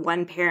where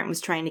one parent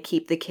was trying to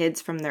keep the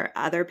kids from their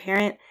other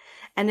parent.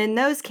 And in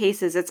those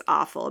cases, it's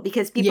awful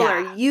because people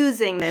are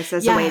using this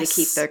as a way to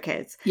keep their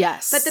kids.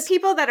 Yes. But the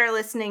people that are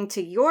listening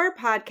to your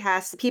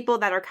podcast, the people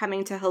that are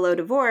coming to Hello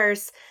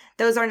Divorce,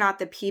 those are not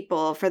the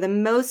people for the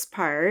most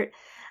part.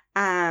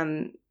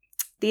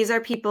 These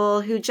are people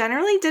who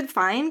generally did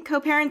fine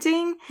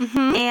co-parenting,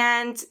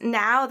 and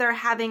now they're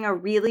having a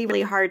really,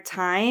 really hard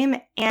time.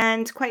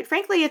 And quite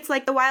frankly, it's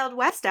like the Wild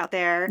West out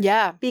there.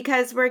 Yeah.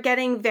 Because we're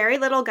getting very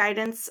little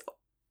guidance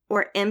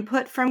or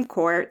input from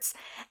courts.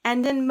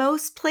 And in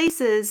most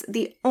places,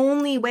 the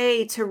only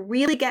way to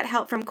really get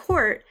help from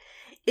court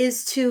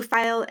is to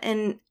file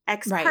an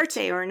ex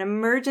parte or an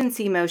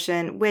emergency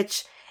motion,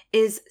 which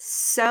is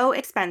so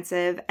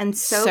expensive and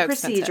so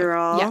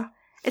procedural. Yeah.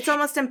 It's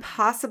almost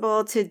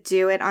impossible to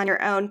do it on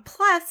your own.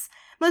 Plus,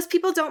 most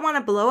people don't want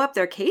to blow up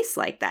their case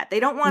like that. They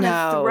don't want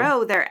to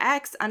throw their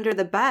ex under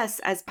the bus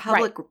as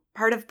part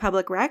of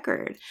public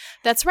record.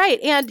 That's right.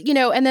 And,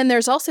 and then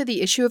there's also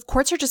the issue of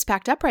courts are just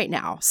backed up right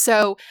now.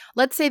 So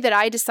let's say that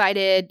I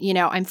decided,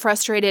 I'm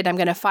frustrated, I'm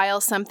going to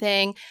file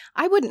something.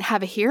 I wouldn't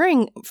have a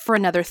hearing for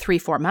another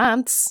 3-4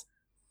 months.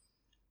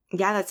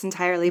 Yeah, that's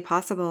entirely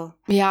possible.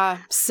 Yeah.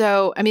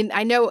 So, I mean,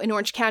 I know in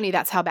Orange County,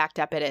 that's how backed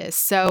up it is.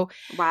 So,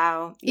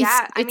 wow.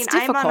 Yeah. It's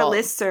difficult. I'm on a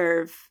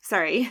listserv.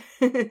 Sorry.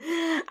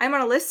 I'm on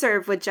a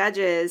listserv with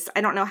judges.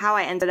 I don't know how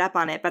I ended up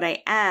on it, but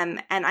I am.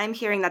 And I'm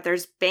hearing that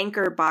there's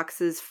banker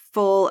boxes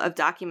full of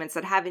documents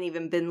that haven't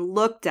even been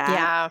looked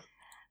at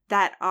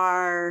that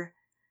are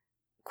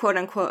quote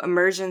unquote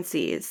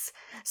emergencies.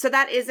 So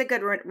that is a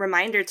good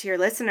reminder to your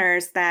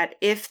listeners that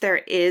if there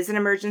is an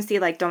emergency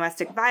like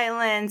domestic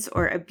violence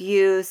or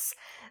abuse,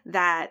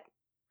 that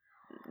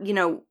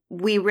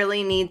we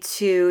really need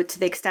to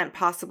the extent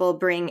possible,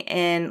 bring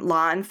in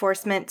law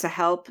enforcement to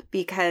help,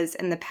 because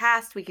in the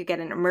past we could get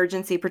an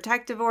emergency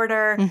protective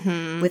order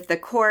with the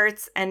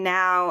courts. And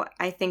now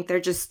I think they're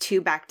just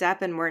too backed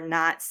up and we're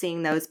not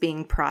seeing those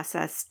being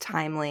processed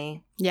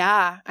timely.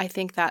 Yeah, I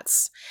think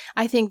that's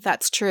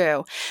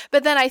true.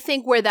 But then I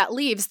think where that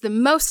leaves the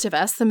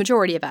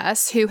majority of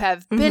us who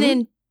have been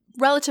in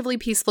relatively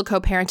peaceful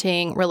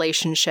co-parenting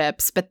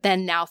relationships, but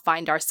then now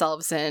find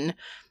ourselves in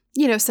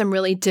some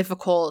really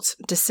difficult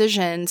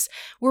decisions,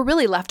 we're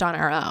really left on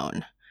our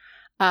own,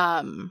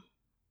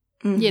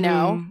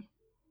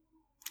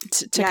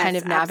 to kind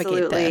of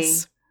navigate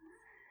this.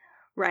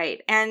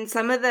 Right. And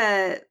some of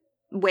the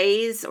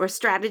ways or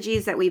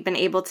strategies that we've been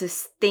able to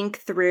think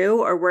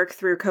through or work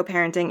through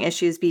co-parenting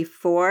issues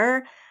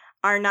before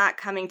are not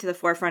coming to the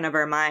forefront of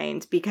our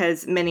mind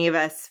because many of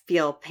us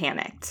feel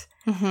panicked.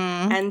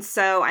 And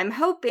so I'm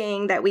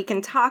hoping that we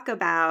can talk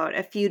about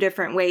a few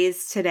different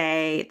ways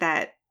today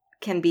that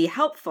can be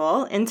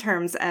helpful in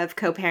terms of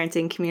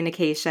co-parenting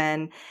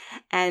communication.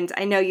 And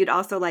I know you'd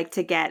also like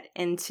to get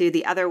into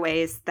the other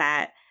ways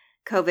that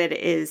COVID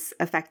is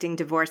affecting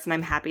divorce, and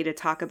I'm happy to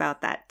talk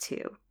about that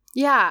too.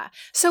 Yeah.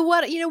 So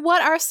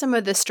what are some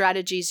of the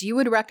strategies you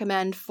would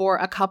recommend for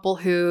a couple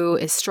who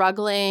is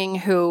struggling,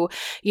 who,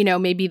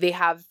 maybe they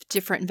have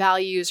different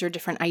values or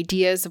different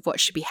ideas of what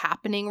should be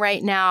happening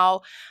right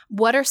now?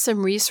 What are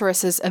some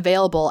resources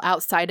available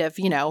outside of,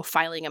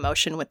 filing a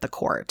motion with the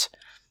court?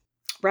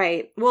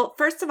 Right. Well,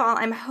 first of all,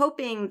 I'm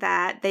hoping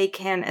that they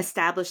can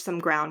establish some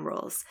ground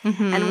rules.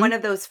 And one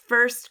of those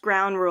first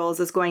ground rules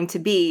is going to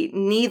be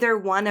neither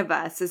one of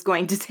us is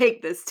going to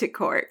take this to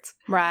court.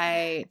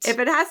 Right. If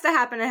it has to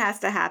happen, it has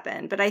to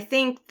happen. But I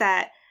think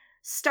that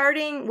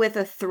starting with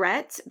a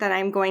threat that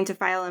I'm going to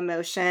file a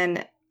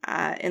motion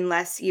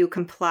unless you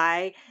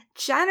comply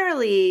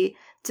generally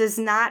does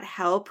not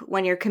help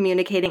when you're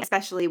communicating,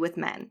 especially with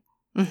men.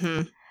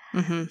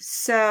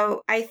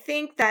 So I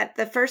think that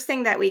the first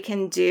thing that we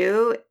can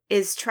do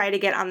is try to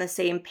get on the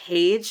same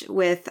page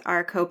with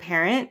our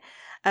co-parent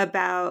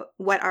about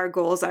what our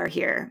goals are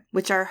here,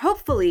 which are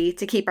hopefully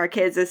to keep our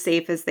kids as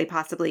safe as they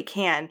possibly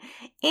can,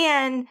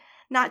 and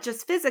not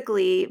just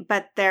physically,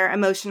 but their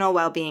emotional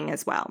well-being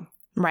as well.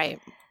 Right.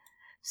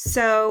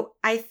 So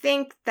I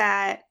think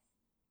that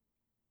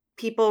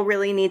people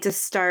really need to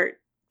start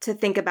to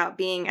think about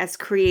being as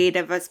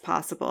creative as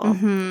possible.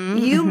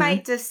 You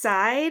might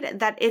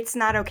decide that it's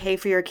not okay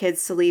for your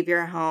kids to leave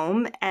your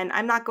home, and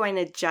I'm not going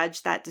to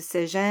judge that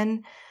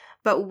decision.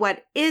 But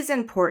what is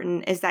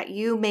important is that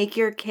you make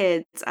your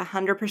kids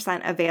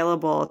 100%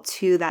 available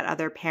to that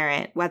other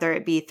parent, whether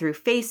it be through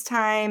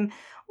FaceTime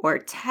or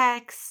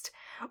text,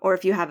 or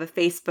if you have a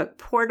Facebook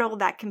portal,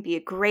 that can be a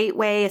great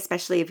way,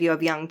 especially if you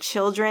have young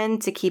children,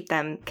 to keep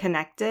them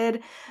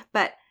connected.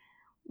 But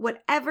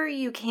whatever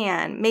you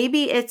can,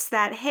 maybe it's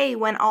that, hey,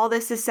 when all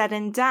this is said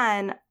and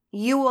done,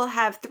 you will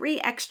have 3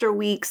 extra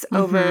weeks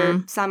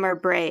over summer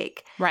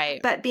break.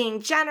 Right. But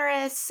being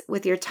generous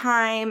with your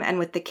time and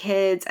with the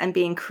kids and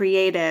being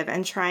creative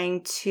and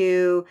trying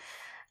to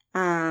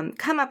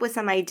come up with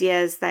some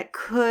ideas that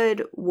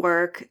could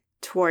work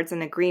towards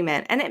an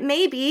agreement. And it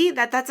may be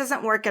that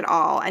doesn't work at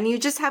all and you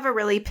just have a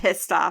really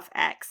pissed off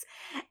ex.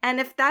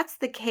 And if that's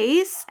the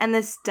case and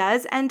this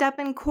does end up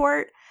in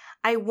court,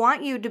 I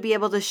want you to be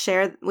able to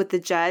share with the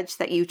judge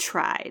that you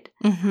tried.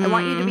 I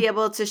want you to be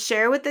able to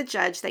share with the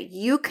judge that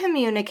you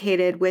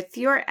communicated with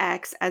your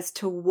ex as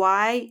to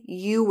why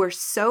you were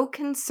so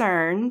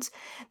concerned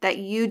that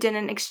you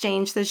didn't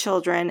exchange the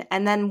children,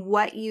 and then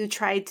what you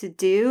tried to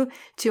do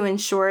to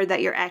ensure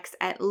that your ex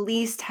at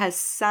least has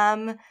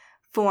some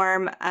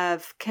form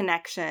of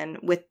connection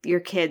with your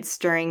kids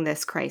during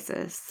this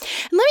crisis.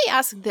 And let me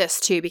ask this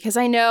too, because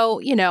I know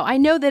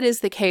that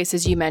is the case,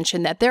 as you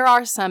mentioned, that there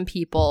are some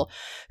people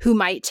who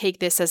might take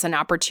this as an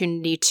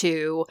opportunity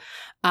to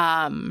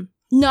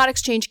not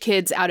exchange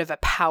kids out of a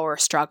power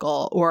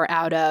struggle or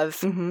out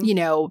of,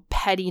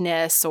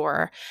 pettiness,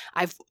 or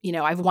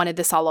I've wanted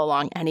this all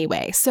along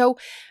anyway. So,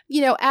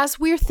 as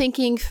we're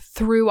thinking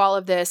through all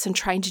of this and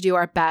trying to do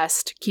our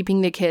best, keeping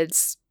the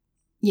kids,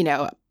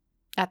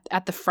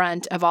 at the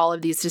front of all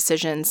of these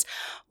decisions,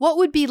 what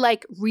would be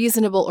like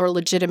reasonable or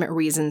legitimate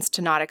reasons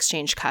to not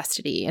exchange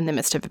custody in the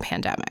midst of a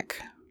pandemic?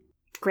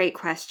 Great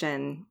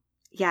question.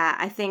 Yeah,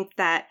 I think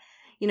that,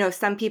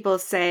 some people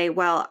say,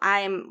 well,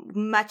 I'm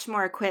much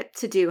more equipped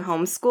to do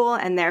homeschool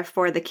and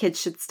therefore the kids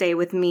should stay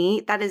with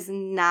me. That is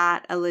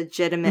not a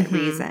legitimate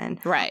reason.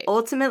 Right.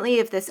 Ultimately,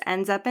 if this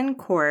ends up in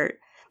court,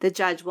 the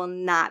judge will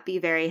not be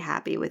very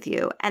happy with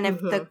you. And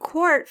if the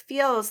court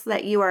feels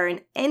that you are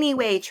in any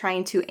way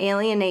trying to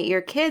alienate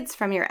your kids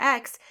from your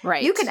ex,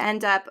 you could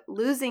end up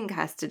losing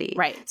custody.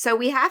 Right. So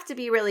we have to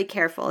be really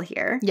careful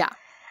here. Yeah.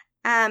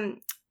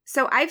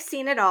 So I've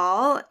seen it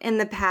all in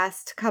the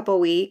past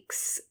couple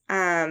weeks.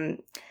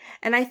 And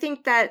I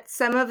think that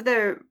some of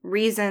the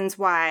reasons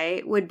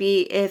why would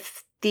be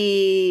if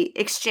the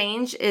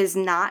exchange is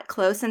not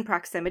close in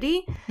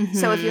proximity.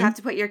 So if you have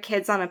to put your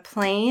kids on a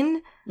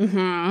plane,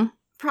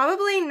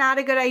 probably not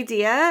a good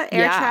idea.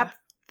 Air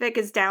traffic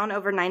is down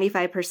over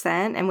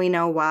 95%, and we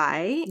know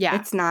why. Yeah.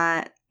 It's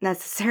not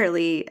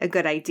necessarily a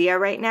good idea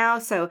right now.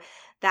 So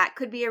that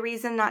could be a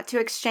reason not to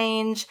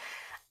exchange.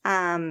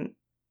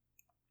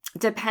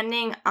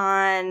 Depending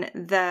on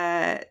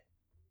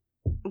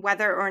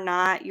whether or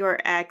not your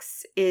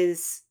ex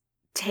is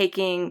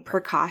taking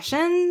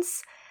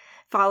precautions,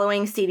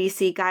 following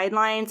CDC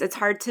guidelines, it's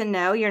hard to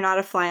know. You're not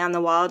a fly on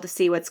the wall to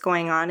see what's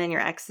going on in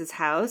your ex's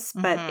house.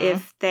 But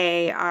if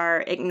they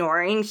are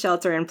ignoring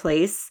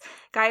shelter-in-place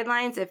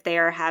guidelines, if they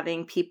are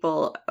having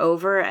people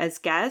over as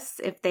guests,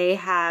 if they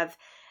have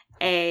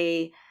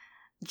a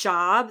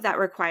job that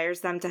requires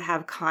them to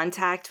have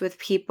contact with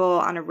people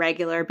on a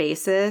regular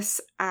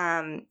basis,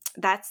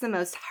 that's the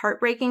most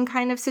heartbreaking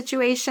kind of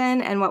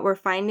situation. And what we're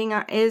finding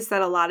is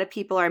that a lot of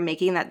people are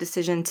making that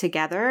decision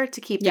together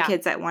to keep the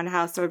kids at one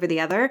house over the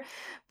other.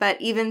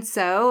 But even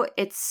so,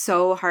 it's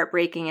so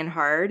heartbreaking and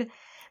hard,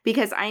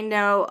 because I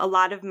know a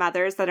lot of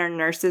mothers that are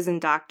nurses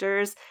and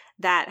doctors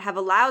that have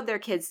allowed their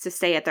kids to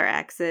stay at their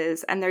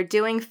ex's, and they're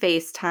doing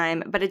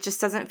FaceTime, but it just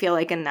doesn't feel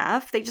like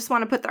enough. They just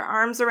want to put their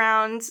arms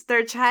around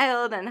their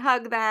child and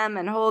hug them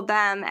and hold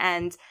them.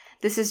 And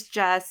this is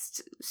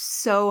just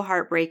so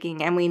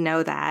heartbreaking. And we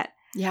know that.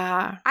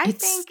 Yeah. I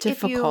think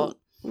difficult.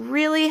 If you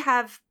really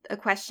have a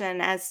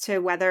question as to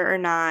whether or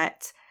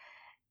not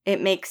it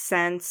makes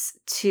sense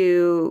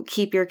to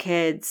keep your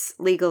kids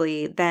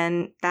legally,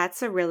 then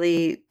that's a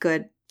really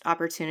good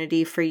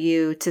opportunity for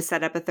you to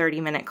set up a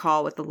 30-minute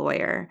call with a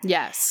lawyer.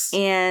 Yes.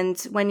 And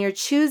when you're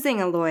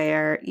choosing a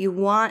lawyer, you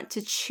want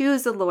to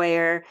choose a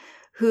lawyer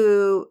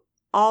who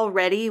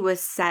already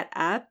was set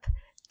up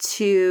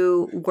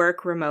to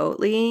work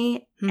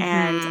remotely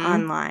and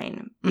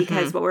online.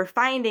 Because what we're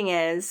finding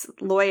is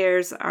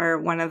lawyers are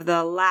one of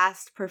the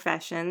last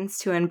professions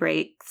to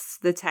embrace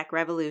the tech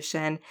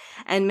revolution.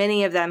 And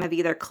many of them have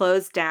either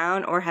closed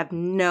down or have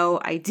no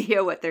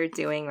idea what they're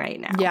doing right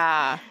now.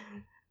 Yeah.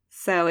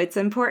 So it's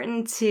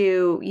important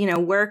to,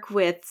 work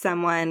with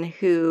someone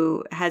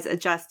who has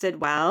adjusted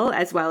well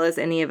as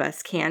any of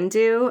us can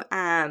do.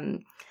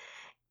 And,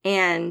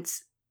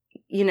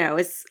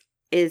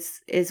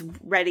 is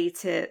ready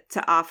to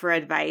offer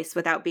advice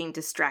without being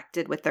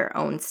distracted with their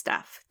own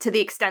stuff, to the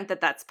extent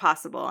that that's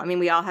possible. I mean,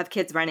 we all have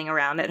kids running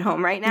around at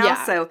home right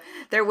now, so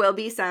there will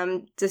be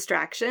some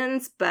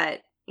distractions,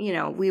 but,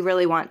 we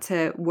really want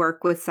to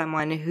work with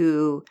someone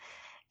who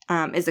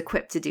is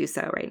equipped to do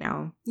so right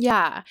now.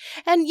 Yeah.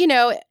 And,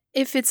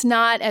 if it's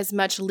not as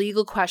much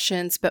legal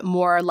questions, but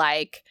more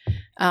like,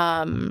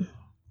 just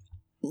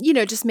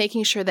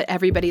making sure that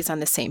everybody's on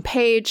the same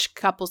page.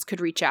 Couples could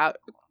reach out,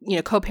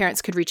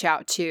 co-parents could reach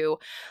out to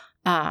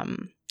a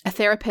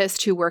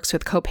therapist who works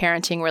with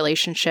co-parenting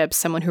relationships,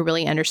 someone who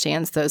really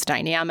understands those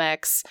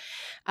dynamics.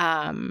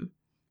 I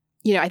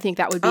think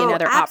that would be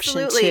another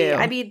option too.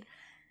 I mean,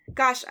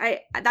 gosh,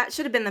 that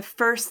should have been the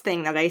first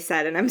thing that I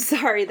said, and I'm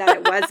sorry that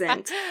it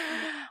wasn't.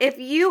 If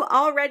you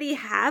already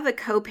have a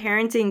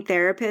co-parenting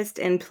therapist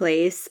in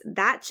place,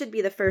 that should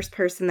be the first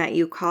person that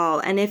you call.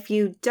 And if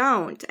you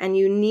don't, and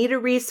you need a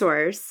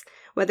resource,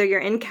 whether you're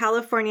in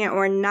California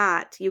or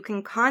not, you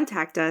can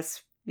contact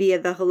us via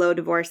the Hello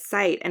Divorce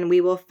site, and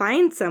we will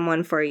find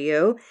someone for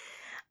you.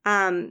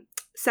 Some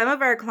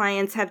of our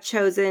clients have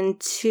chosen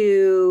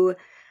to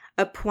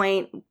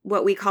appoint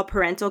what we call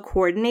parental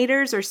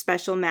coordinators or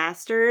special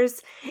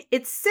masters.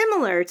 It's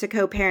similar to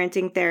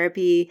co-parenting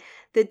therapy.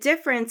 The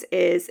difference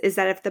is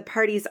that if the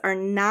parties are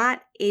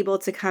not able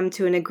to come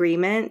to an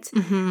agreement,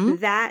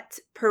 that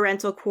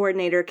parental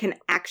coordinator can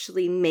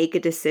actually make a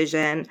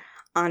decision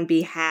on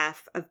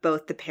behalf of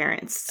both the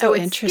parents. So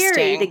it's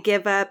scary to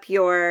give up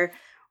your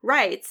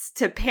rights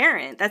to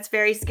parent. That's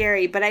very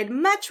scary. But I'd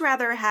much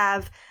rather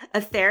have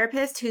a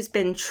therapist who's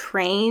been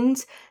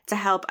trained to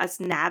help us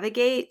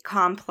navigate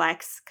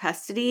complex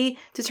custody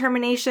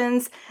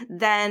determinations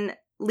than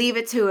leave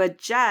it to a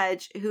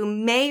judge who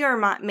may or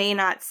may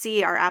not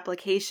see our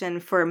application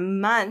for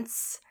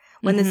months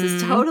when this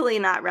is totally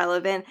not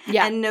relevant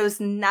and knows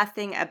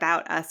nothing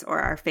about us or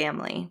our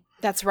family.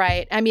 That's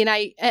right. I mean,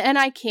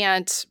 I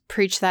can't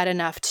preach that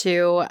enough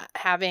too,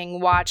 having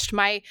watched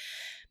my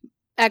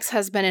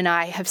ex-husband and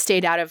I have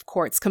stayed out of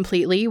courts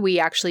completely. We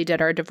actually did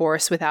our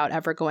divorce without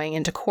ever going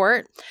into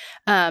court.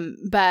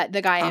 But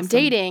the guy I'm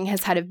dating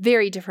has had a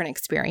very different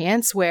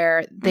experience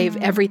where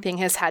everything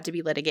has had to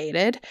be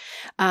litigated.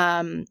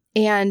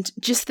 And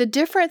just the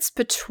difference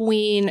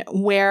between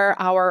where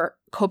our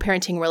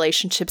co-parenting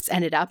relationships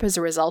ended up as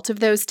a result of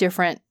those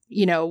different,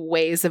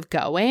 ways of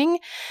going.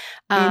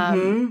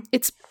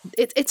 It's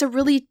a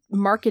really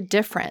marked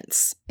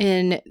difference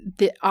in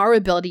our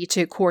ability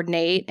to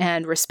coordinate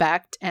and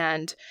respect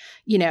and,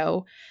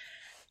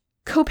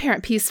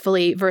 co-parent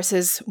peacefully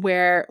versus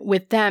where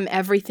with them,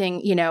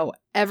 everything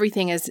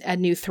is a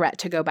new threat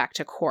to go back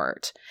to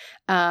court.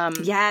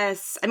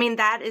 Yes. I mean,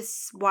 that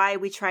is why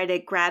we try to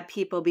grab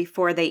people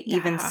before they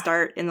even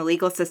start in the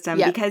legal system,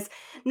 because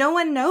no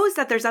one knows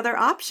that there's other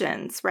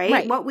options,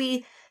 right? What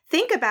we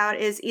think about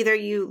is either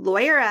you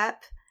lawyer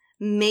up,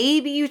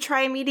 maybe you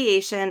try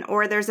mediation,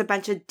 or there's a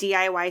bunch of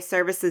DIY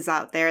services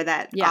out there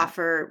that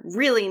offer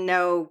really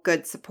no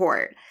good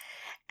support.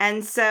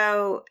 And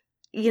so,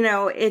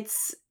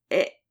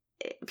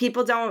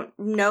 people don't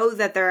know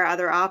that there are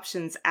other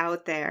options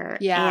out there.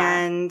 Yeah.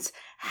 And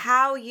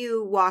how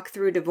you walk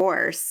through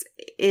divorce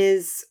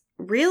is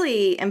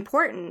really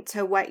important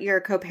to what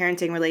your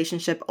co-parenting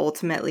relationship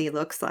ultimately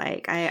looks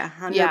like. I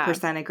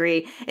 100%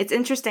 agree. It's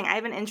interesting. I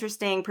have an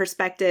interesting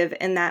perspective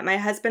in that my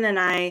husband and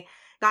I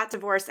got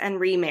divorced and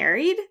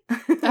remarried.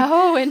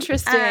 Oh,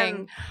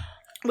 interesting.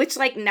 Which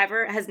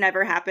has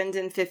never happened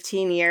in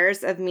 15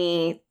 years of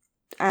me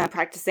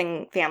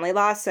practicing family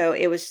law. So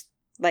it was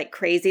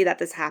crazy that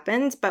this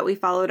happened, but we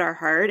followed our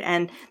heart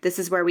and this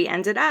is where we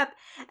ended up.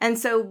 And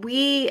so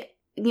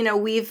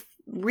we've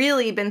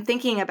really been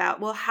thinking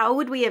about, well, how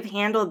would we have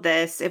handled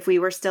this if we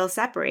were still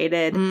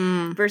separated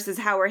versus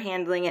how we're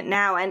handling it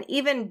now? And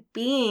even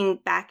being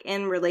back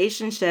in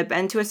relationship,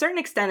 and to a certain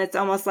extent, it's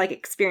almost like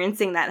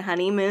experiencing that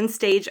honeymoon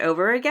stage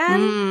over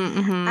again.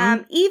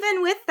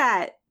 Even with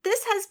that,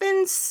 this has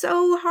been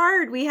so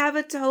hard. We have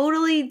a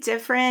totally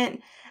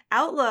different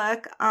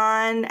outlook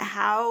on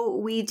how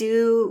we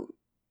do,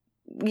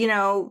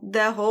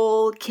 the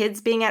whole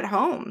kids being at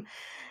home.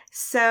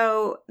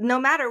 So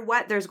no matter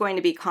what, there's going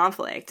to be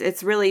conflict.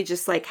 It's really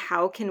just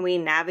how can we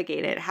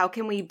navigate it? How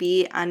can we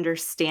be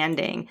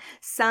understanding?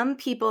 Some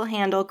people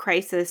handle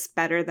crisis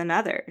better than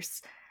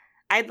others.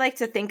 I'd like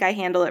to think I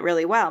handle it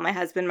really well. My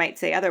husband might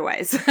say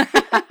otherwise.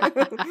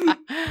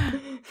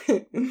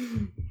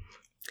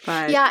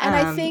 But,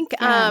 I think,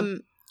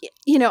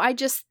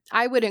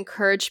 I would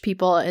encourage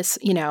people, as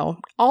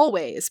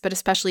always, but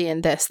especially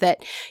in this,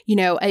 that,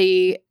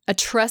 a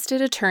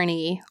trusted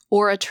attorney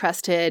or a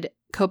trusted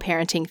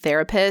co-parenting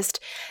therapist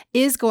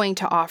is going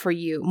to offer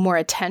you more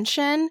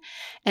attention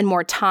and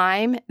more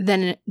time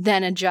than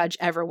a judge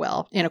ever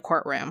will in a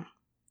courtroom.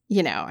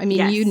 Yes,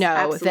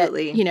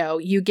 absolutely. That,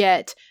 you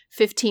get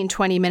 15,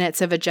 20 minutes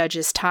of a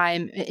judge's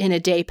time in a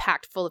day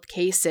packed full of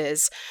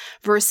cases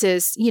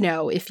versus,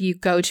 if you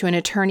go to an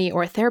attorney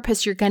or a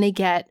therapist, you're going to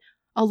get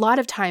a lot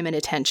of time and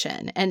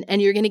attention,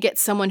 and you're going to get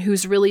someone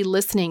who's really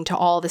listening to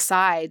all the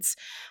sides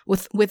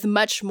with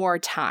much more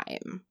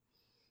time.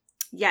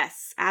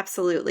 Yes,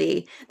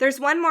 absolutely. There's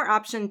one more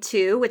option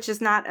too, which is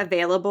not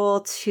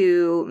available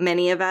to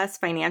many of us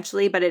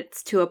financially, but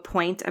it's to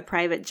appoint a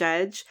private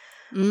judge,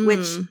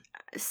 which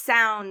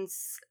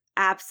sounds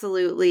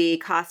absolutely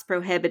cost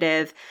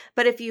prohibitive.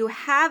 But if you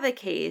have a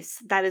case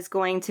that is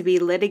going to be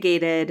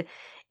litigated,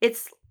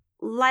 it's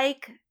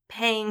like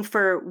paying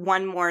for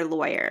one more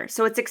lawyer.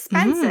 So it's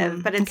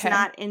expensive, but it's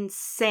not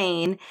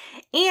insane.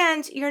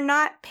 And you're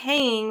not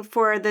paying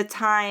for the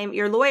time,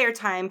 your lawyer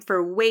time,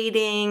 for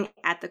waiting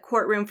at the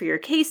courtroom for your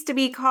case to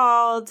be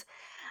called.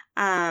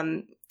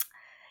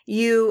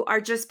 You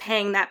are just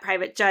paying that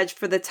private judge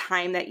for the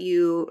time that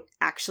you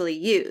actually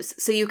use.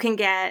 So you can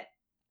get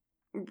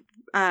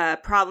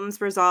problems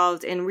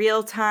resolved in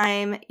real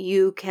time.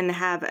 You can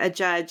have a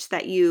judge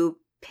that you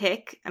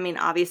pick. I mean,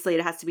 obviously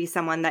it has to be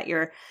someone that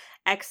your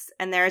ex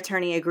and their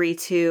attorney agree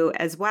to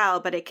as well,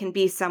 but it can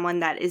be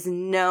someone that is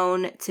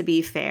known to be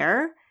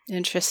fair.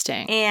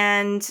 Interesting.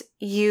 And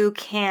you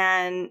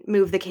can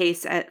move the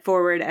case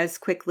forward as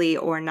quickly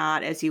or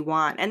not as you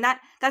want. And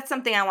that's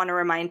something I want to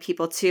remind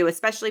people too,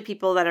 especially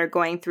people that are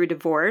going through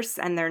divorce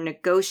and they're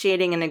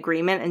negotiating an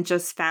agreement and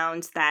just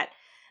found that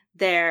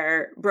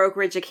their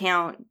brokerage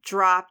account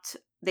dropped.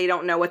 They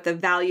don't know what the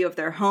value of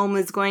their home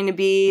is going to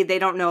be. They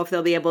don't know if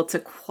they'll be able to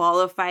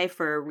qualify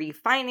for a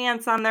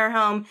refinance on their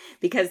home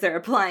because they're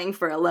applying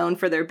for a loan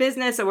for their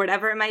business or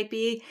whatever it might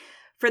be.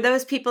 For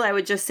those people, I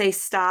would just say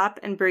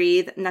stop and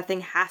breathe. Nothing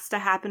has to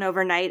happen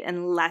overnight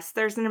unless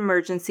there's an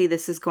emergency.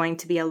 This is going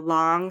to be a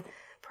long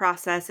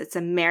process. It's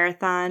a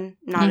marathon,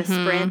 not a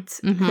sprint.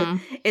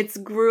 It's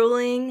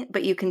grueling,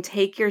 but you can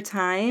take your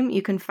time.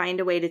 You can find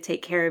a way to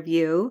take care of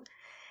you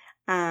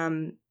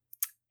and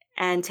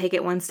take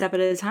it one step at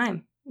a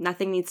time.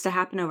 Nothing needs to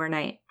happen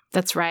overnight.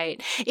 That's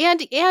right.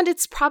 And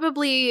it's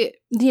probably,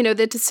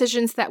 the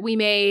decisions that we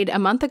made a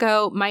month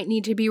ago might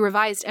need to be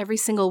revised every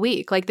single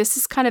week. This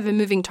is kind of a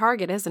moving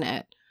target, isn't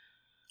it?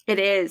 It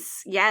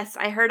is. Yes.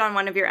 I heard on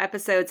one of your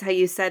episodes how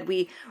you said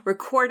we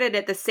recorded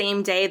it the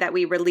same day that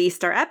we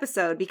released our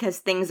episode because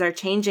things are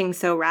changing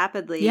so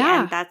rapidly.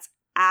 Yeah. And that's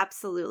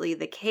absolutely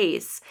the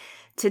case.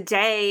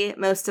 Today,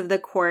 most of the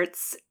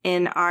courts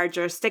in our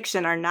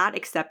jurisdiction are not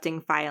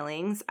accepting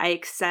filings. I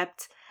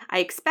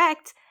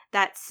expect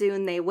that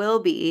soon they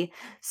will be.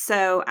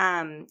 So,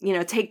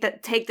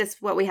 take this,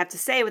 what we have to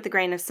say with a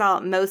grain of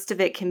salt. Most of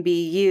it can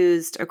be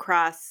used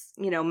across,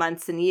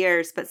 months and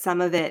years, but some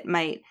of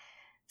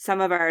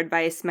our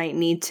advice might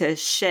need to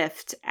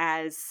shift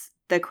as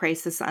the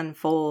crisis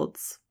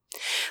unfolds.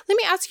 Let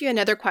me ask you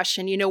another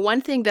question.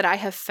 One thing that I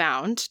have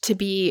found to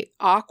be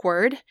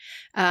awkward,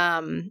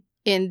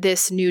 in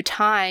this new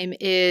time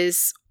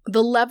is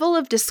the level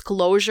of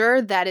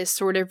disclosure that is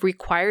sort of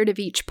required of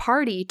each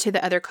party to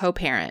the other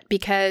co-parent,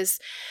 because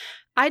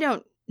I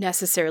don't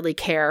necessarily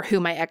care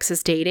who my ex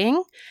is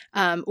dating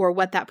or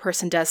what that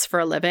person does for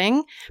a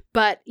living.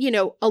 But,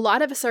 a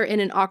lot of us are in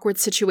an awkward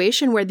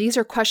situation where these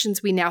are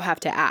questions we now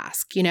have to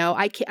ask.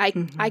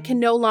 I can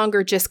no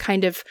longer just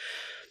kind of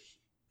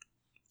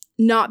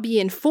not be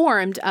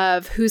informed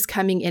of who's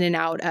coming in and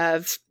out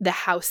of the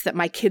house that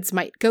my kids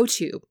might go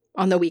to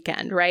on the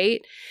weekend,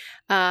 right?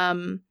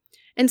 And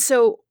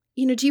so,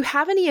 do you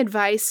have any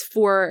advice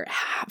for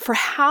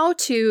how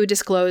to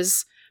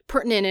disclose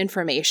pertinent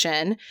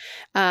information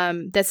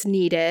that's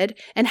needed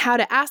and how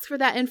to ask for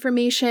that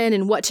information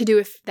and what to do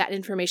if that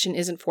information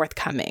isn't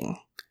forthcoming?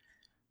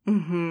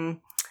 Mm-hmm.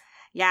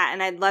 Yeah,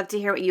 and I'd love to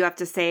hear what you have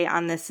to say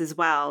on this as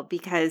well,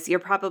 because you're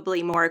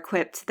probably more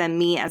equipped than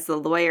me as the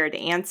lawyer to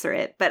answer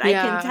it. But I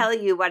can tell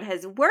you what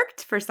has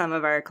worked for some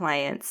of our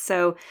clients.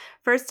 So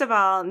first of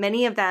all,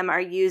 many of them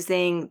are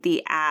using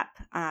the app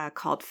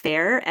called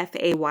FAYR,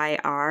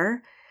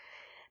 F-A-Y-R,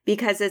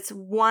 because it's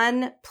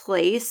one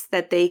place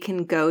that they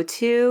can go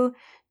to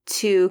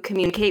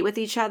communicate with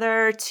each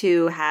other,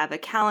 to have a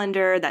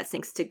calendar that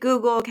syncs to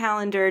Google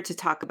Calendar, to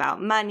talk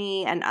about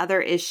money and other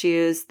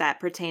issues that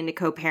pertain to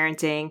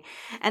co-parenting.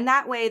 And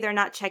that way they're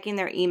not checking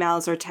their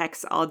emails or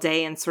texts all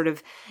day and sort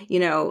of,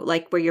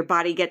 like where your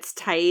body gets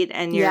tight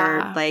and you're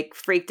like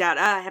freaked out,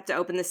 I have to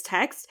open this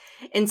text.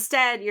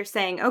 Instead, you're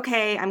saying,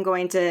 okay, I'm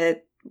going to,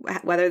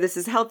 whether this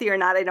is healthy or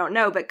not, I don't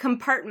know, but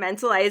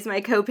compartmentalize my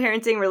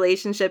co-parenting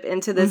relationship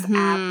into this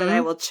app that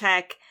I will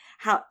check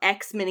how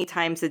X many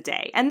times a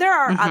day. And there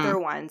are other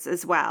ones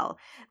as well,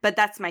 but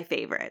that's my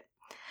favorite.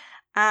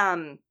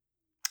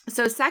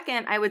 So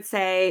second, I would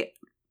say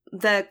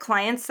the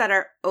clients that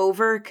are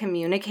over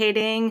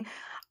communicating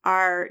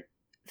are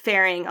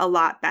faring a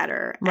lot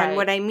better. Right. And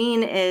what I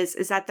mean is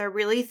that they're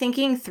really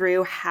thinking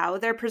through how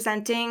they're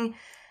presenting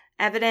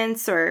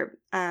evidence or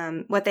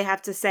what they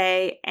have to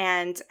say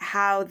and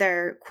how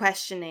they're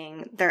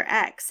questioning their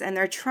ex. And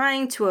they're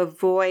trying to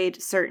avoid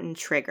certain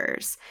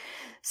triggers.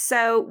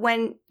 So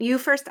when you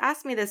first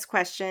asked me this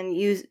question,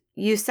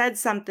 you said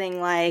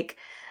something like,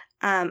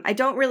 I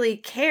don't really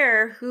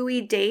care who he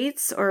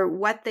dates or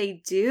what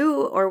they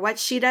do or what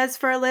she does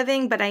for a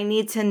living, but I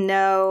need to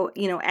know,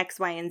 X,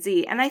 Y, and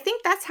Z. And I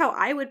think that's how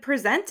I would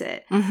present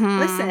it. Mm-hmm.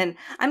 Listen,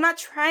 I'm not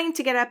trying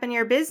to get up in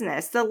your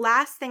business. The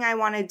last thing I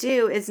want to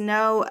do is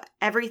know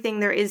everything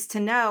there is to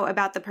know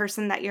about the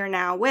person that you're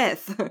now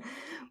with.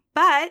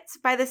 But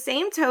by the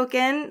same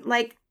token,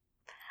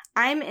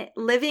 I'm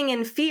living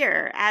in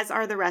fear, as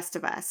are the rest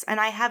of us. And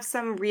I have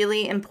some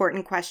really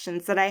important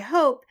questions that I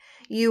hope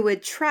you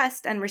would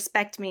trust and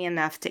respect me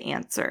enough to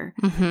answer.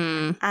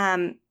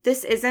 Mm-hmm.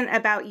 This isn't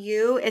about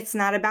you. It's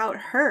not about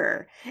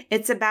her.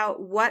 It's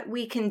about what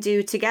we can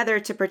do together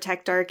to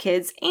protect our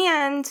kids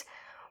and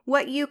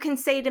what you can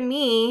say to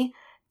me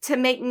to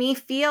make me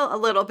feel a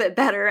little bit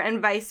better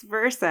and vice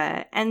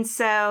versa. And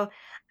so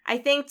I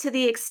think to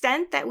the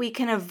extent that we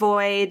can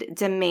avoid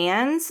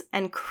demands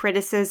and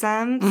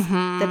criticisms,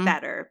 the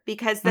better.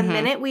 Because the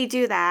minute we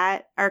do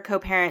that, our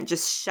co-parent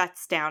just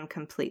shuts down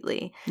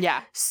completely.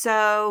 Yeah.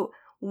 So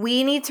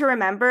we need to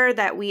remember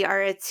that we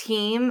are a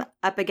team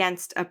up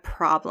against a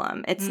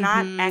problem. It's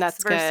not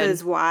X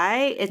versus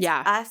Y. It's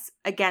us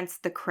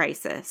against the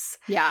crisis.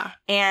 Yeah.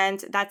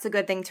 And that's a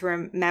good thing to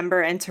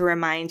remember and to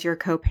remind your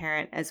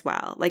co-parent as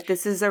well.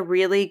 This is a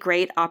really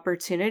great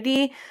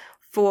opportunity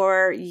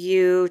for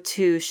you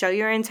to show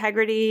your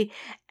integrity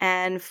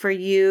and for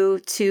you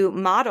to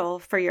model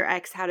for your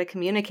ex how to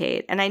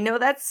communicate. And I know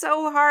that's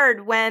so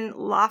hard when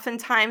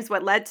oftentimes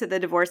what led to the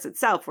divorce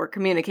itself were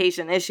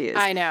communication issues.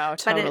 I know,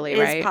 totally,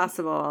 but it is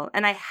possible.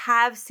 And I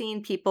have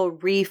seen people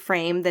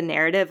reframe the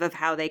narrative of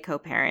how they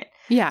co-parent.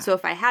 Yeah. So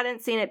if I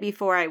hadn't seen it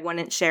before, I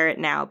wouldn't share it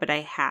now, but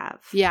I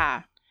have.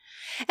 Yeah.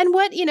 And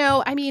what,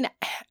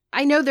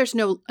 I know there's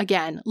no,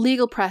 again,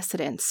 legal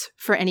precedence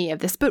for any of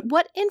this, but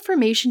what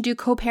information do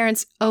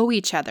co-parents owe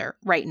each other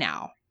right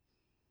now?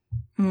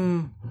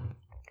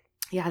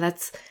 Yeah,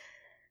 that's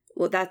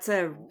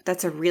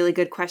a really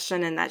good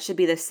question, and that should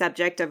be the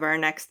subject of our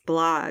next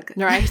blog.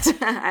 Right.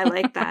 I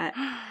like that.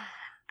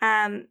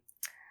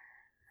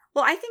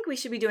 Well, I think we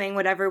should be doing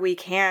whatever we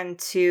can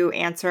to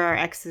answer our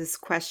ex's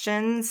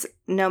questions,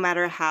 no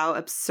matter how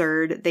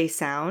absurd they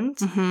sound.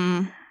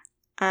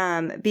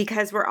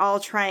 Because we're all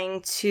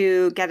trying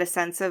to get a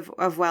sense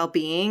of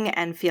well-being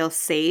and feel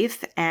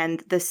safe.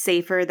 And the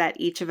safer that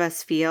each of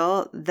us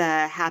feel,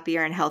 the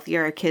happier and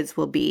healthier our kids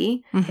will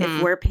be.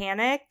 If we're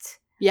panicked,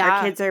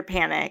 our kids are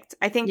panicked.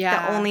 I think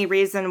the only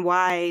reason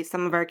why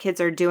some of our kids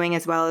are doing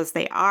as well as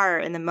they are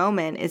in the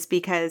moment is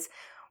because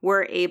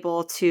we're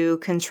able to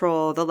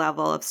control the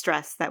level of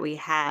stress that we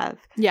have.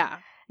 Yeah.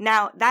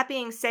 Now, that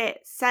being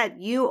said,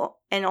 you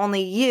and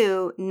only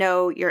you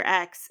know your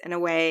ex in a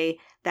way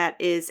that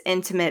is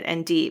intimate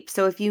and deep.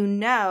 So if you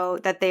know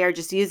that they are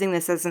just using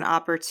this as an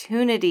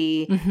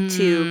opportunity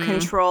to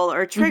control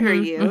or trigger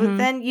you,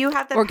 then you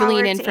have the power to answer.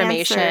 Or glean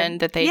information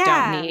that they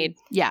don't need.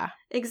 Yeah.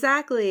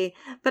 Exactly.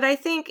 But I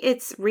think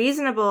it's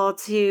reasonable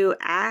to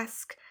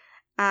ask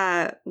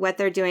what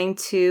they're doing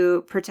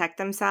to protect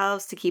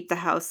themselves, to keep the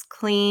house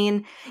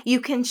clean.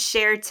 You can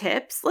share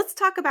tips. Let's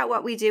talk about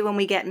what we do when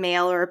we get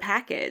mail or a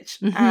package,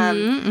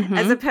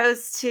 as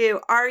opposed to,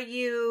 are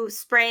you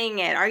spraying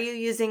it? Are you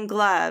using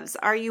gloves?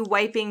 Are you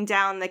wiping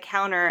down the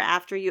counter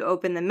after you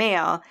open the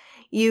mail?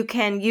 You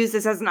can use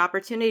this as an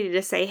opportunity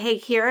to say, hey,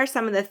 here are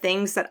some of the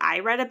things that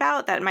I read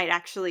about that might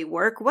actually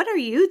work. What are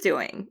you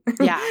doing?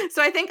 Yeah.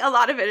 So I think a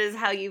lot of it is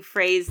how you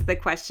phrase the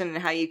question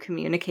and how you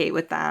communicate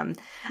with them.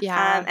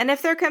 Yeah. And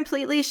if they're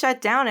completely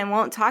shut down and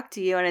won't talk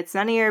to you and it's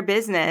none of your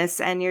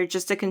business and you're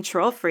just a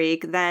control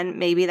freak, then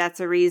maybe that's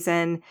a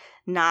reason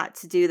not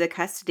to do the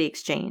custody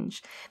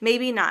exchange.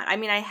 Maybe not. I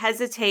mean, I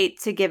hesitate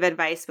to give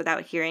advice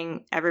without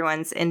hearing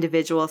everyone's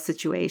individual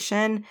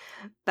situation,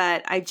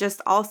 but I just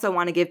also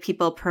want to give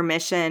people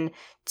permission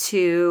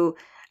to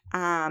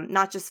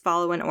not just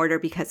follow an order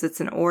because it's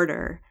an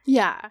order.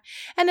 Yeah.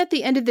 And at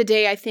the end of the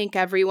day, I think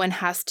everyone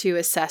has to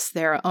assess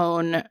their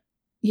own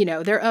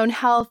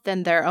health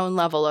and their own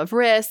level of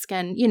risk.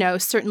 And,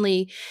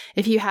 certainly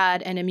if you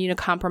had an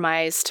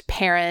immunocompromised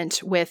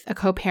parent with a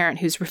co-parent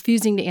who's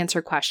refusing to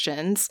answer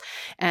questions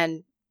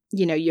and,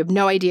 you have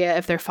no idea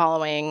if they're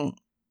following,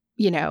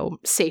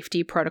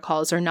 safety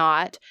protocols or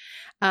not,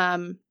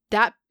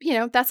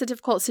 that's a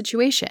difficult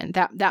situation.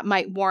 That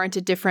might warrant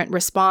a different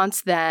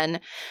response than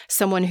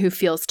someone who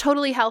feels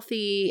totally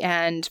healthy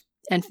and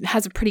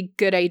has a pretty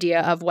good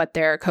idea of what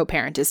their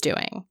co-parent is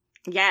doing.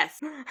 Yes.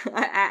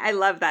 I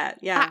love that.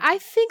 Yeah. I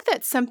think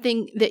that's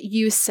something that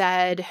you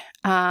said.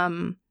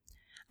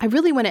 I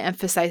really want to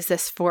emphasize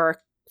this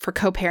for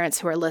co-parents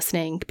who are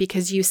listening,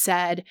 because you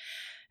said,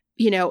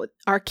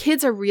 our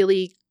kids are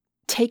really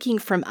taking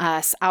from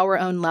us our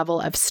own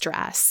level of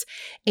stress.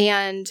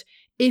 And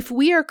if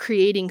we are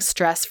creating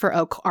stress for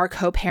our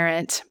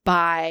co-parent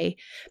by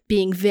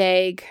being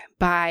vague,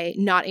 by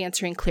not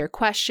answering clear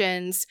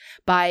questions,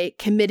 by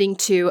committing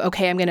to,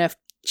 okay, I'm going to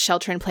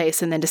shelter in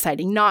place and then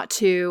deciding not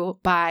to,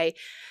 by,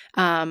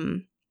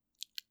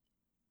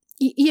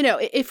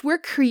 if we're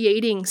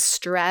creating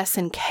stress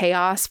and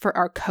chaos for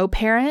our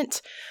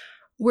co-parent,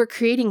 we're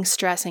creating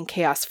stress and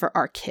chaos for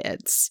our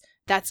kids.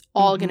 That's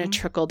all going to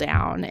trickle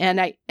down.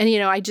 And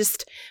I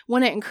just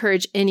want to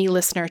encourage any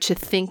listener to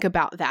think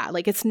about that.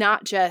 Like, it's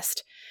not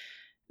just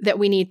that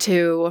we need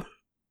to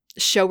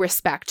show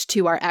respect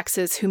to our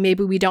exes who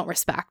maybe we don't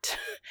respect,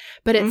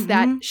 but it's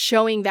that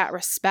showing that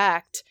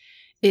respect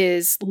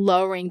is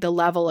lowering the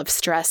level of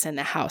stress in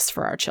the house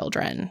for our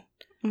children.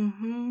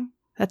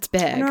 That's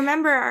big. And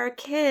remember, our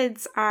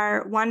kids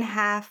are one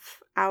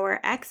half our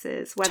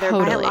exes, whether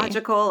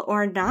biological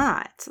or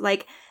not.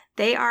 Like,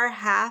 they are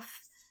half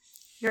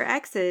your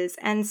exes.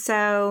 And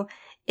so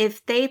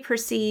if they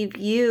perceive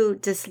you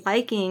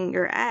disliking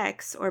your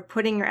ex or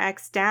putting your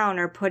ex down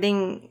or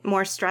putting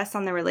more stress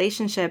on the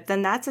relationship,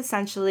 then that's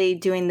essentially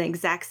doing the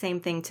exact same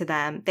thing to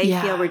them. They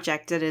feel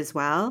rejected as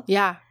well.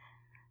 Yeah.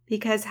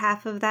 Because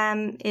half of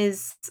them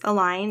is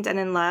aligned and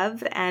in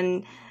love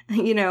and,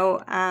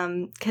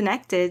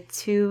 connected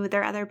to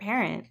their other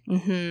parent.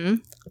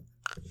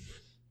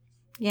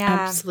 Yeah.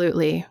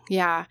 Absolutely.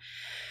 Yeah.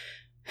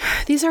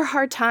 These are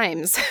hard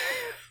times.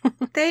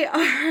 They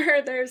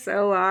are. They're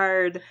so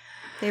hard.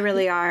 They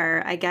really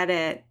are. I get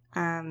it.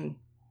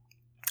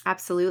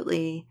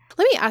 Absolutely.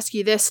 Let me ask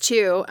you this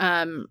too,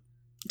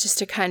 just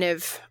to kind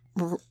of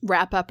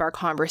wrap up our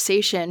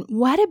conversation.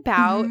 What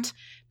about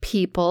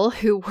people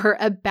who were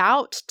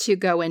about to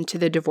go into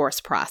the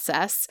divorce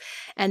process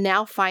and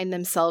now find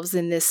themselves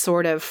in this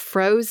sort of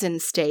frozen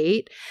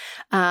state?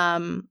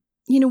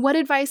 What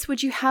advice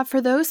would you have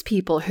for those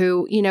people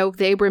who,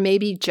 they were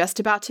maybe just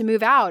about to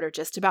move out or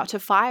just about to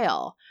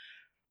file?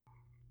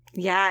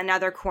 Yeah, now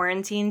they're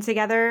quarantined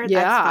together.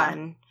 Yeah. That's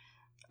fun.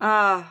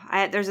 Oh,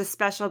 there's a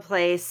special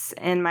place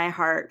in my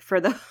heart for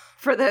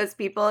those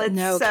people. It's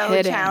so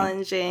kidding.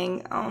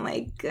 Challenging. Oh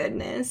my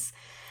goodness.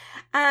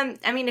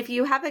 If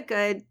you have a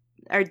good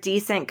or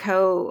decent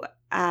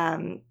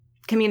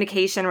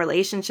communication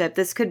relationship,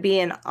 this could be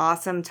an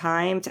awesome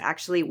time to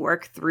actually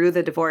work through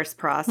the divorce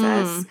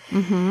process.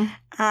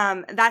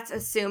 That's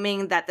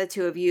assuming that the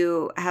two of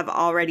you have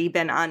already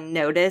been on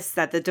notice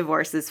that the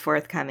divorce is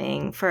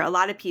forthcoming. For a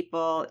lot of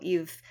people,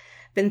 you've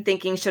been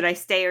thinking, should I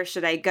stay or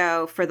should I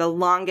go for the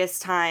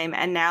longest time?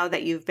 And now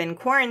that you've been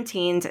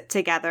quarantined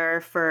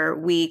together for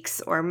weeks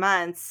or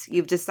months,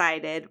 you've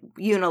decided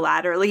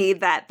unilaterally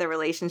that the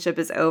relationship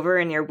is over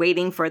and you're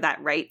waiting for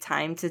that right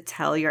time to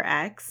tell your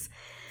ex.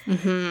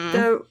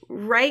 The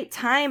right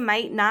time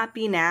might not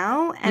be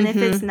now. And if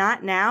it's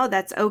not now,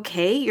 that's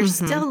okay. You're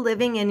still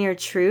living in your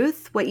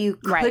truth. What you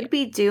could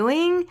be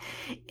doing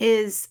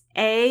is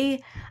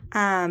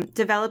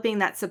developing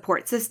that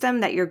support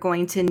system that you're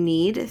going to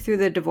need through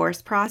the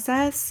divorce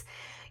process.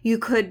 You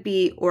could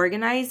be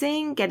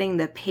organizing, getting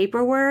the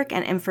paperwork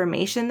and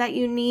information that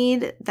you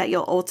need that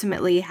you'll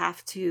ultimately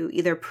have to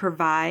either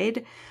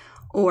provide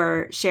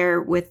or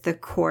share with the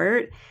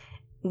court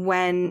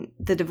when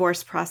the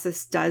divorce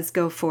process does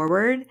go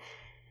forward.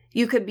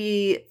 You could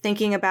be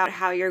thinking about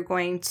how you're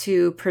going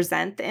to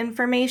present the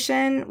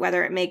information,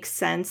 whether it makes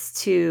sense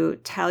to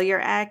tell your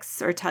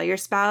ex or tell your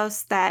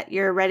spouse that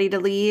you're ready to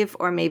leave,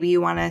 or maybe you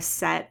want to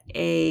set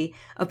a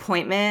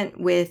appointment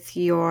with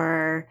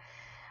your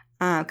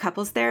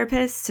couples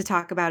therapist to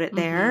talk about it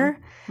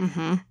there.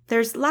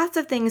 There's lots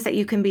of things that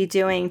you can be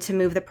doing to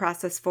move the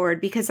process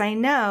forward, because I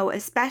know,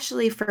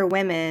 especially for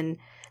women,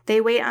 they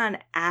wait on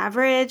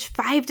average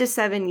 5 to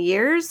 7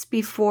 years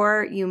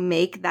before you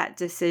make that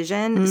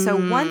decision.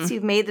 So once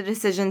you've made the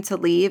decision to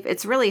leave,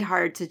 it's really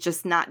hard to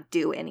just not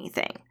do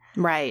anything.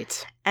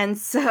 Right. And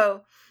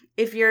so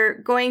if you're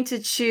going to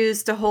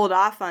choose to hold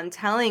off on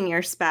telling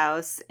your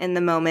spouse in the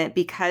moment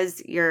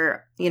because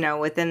you're,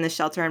 within the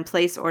shelter in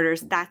place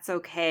orders, that's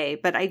okay.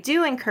 But I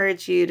do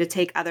encourage you to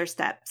take other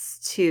steps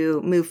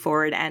to move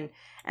forward and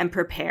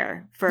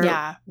prepare for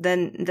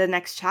the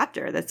next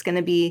chapter that's going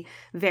to be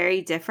very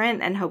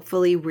different and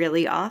hopefully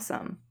really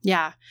awesome.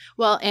 Yeah.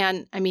 Well,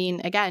 and I mean,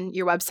 again,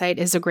 your website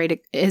is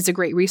a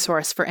great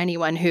resource for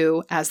anyone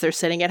who, as they're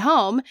sitting at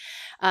home,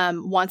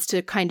 wants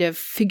to kind of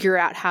figure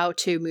out how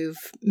to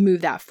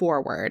move that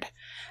forward.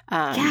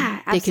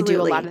 Absolutely. They could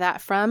do a lot of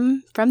that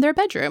from their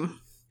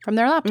bedroom, from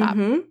their laptop.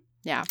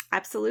 Yeah,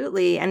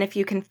 absolutely. And if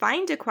you can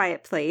find a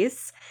quiet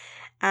place,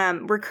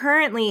 we're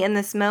currently in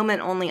this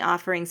moment only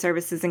offering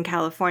services in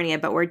California,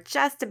 but we're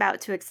just about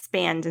to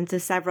expand into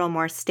several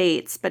more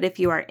states. But if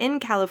you are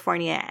in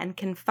California and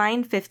can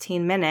find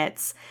 15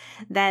 minutes,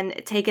 then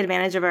take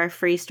advantage of our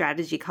free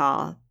strategy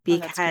call,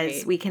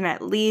 because we can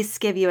at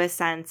least give you a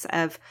sense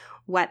of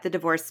what the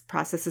divorce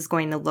process is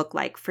going to look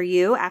like for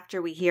you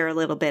after we hear a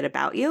little bit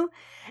about you.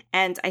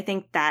 And I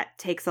think that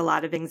takes a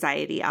lot of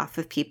anxiety off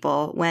of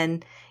people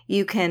when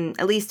you can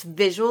at least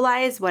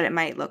visualize what it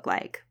might look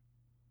like.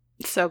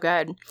 So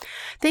good.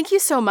 Thank you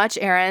so much,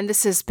 Erin.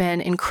 This has been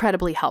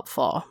incredibly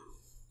helpful.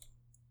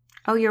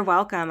 Oh, you're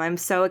welcome. I'm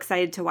so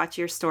excited to watch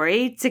your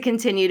story to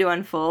continue to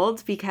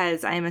unfold,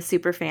 because I'm a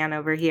super fan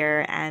over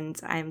here, and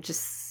I'm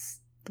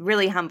just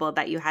really humbled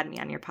that you had me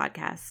on your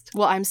podcast.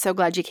 Well, I'm so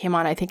glad you came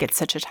on. I think it's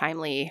such a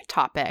timely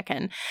topic,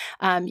 and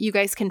you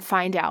guys can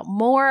find out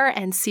more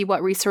and see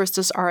what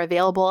resources are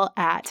available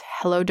at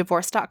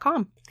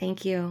hellodivorce.com.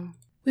 Thank you.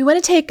 We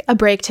want to take a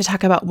break to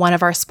talk about one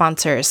of our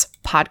sponsors,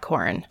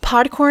 Podcorn.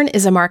 Podcorn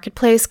is a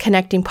marketplace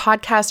connecting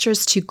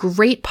podcasters to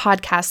great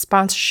podcast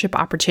sponsorship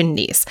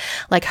opportunities,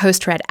 like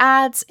host-read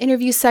ads,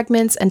 interview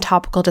segments, and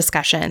topical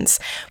discussions.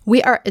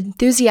 We are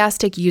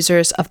enthusiastic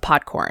users of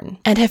Podcorn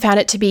and have found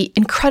it to be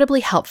incredibly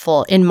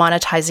helpful in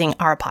monetizing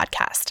our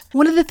podcast.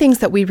 One of the things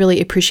that we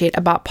really appreciate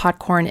about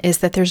Podcorn is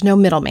that there's no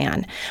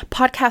middleman.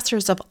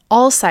 Podcasters of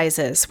all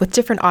sizes with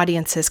different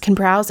audiences can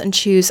browse and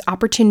choose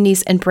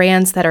opportunities and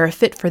brands that are a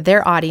fit for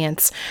their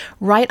audience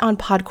right on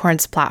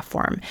Podcorn's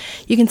platform.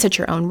 You can set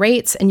your own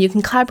rates, and you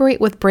can collaborate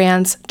with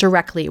brands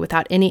directly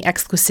without any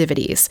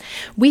exclusivities.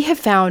 We have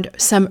found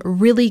some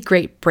really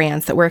great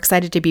brands that we're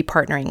excited to be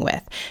partnering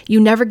with.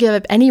 You never give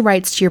up any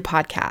rights to your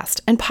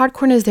podcast, and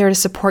Podcorn is there to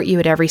support you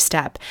at every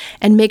step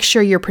and make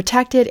sure you're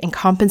protected and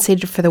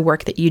compensated for the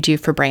work that you do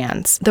for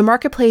brands. The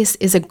marketplace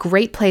is a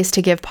great place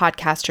to give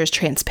podcasters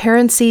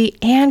transparency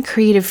and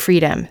creative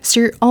freedom,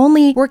 so you're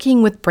only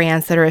working with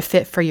brands that are a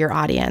fit for your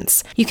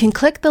audience. You can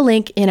click the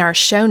link in our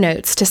show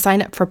notes to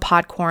sign up for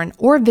Podcorn,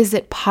 or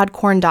visit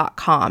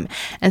podcorn.com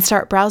and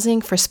start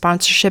browsing for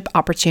sponsorship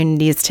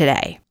opportunities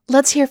today.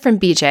 Let's hear from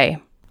BJ.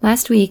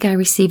 Last week, I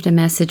received a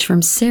message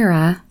from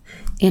Sarah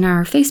in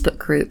our Facebook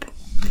group.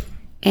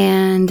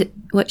 And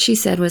what she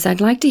said was, I'd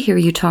like to hear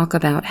you talk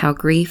about how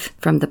grief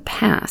from the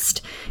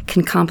past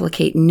can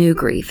complicate new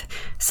grief,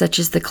 such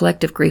as the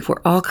collective grief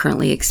we're all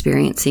currently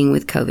experiencing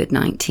with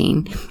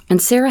COVID-19.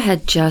 And Sarah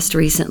had just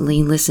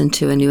recently listened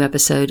to a new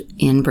episode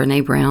in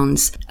Brené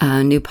Brown's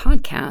new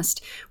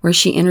podcast, where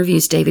she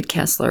interviews David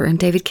Kessler. And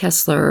David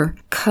Kessler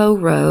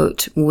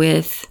co-wrote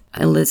with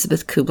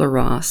Elizabeth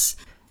Kubler-Ross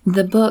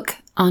the book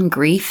on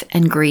grief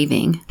and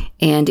grieving.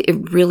 And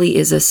it really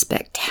is a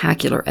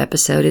spectacular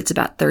episode. It's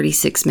about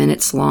 36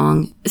 minutes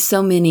long.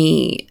 So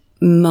many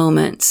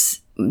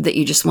moments that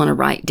you just want to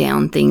write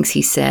down things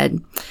he said.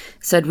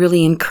 So I'd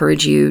really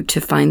encourage you to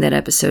find that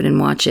episode and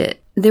watch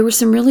it. There were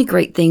some really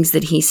great things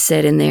that he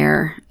said in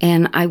there.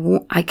 And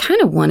I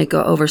kind of want to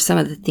go over some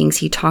of the things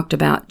he talked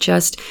about,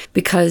 just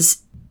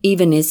because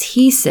even as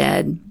he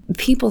said,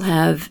 people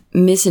have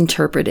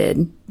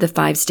misinterpreted the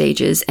 5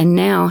 stages, and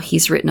now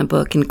he's written a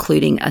book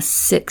including a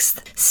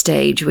 6th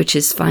stage, which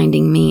is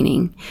finding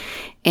meaning.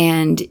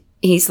 And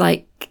he's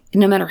like,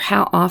 no matter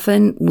how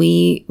often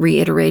we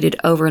reiterated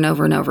over and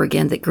over and over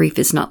again that grief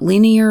is not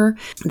linear,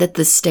 that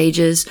the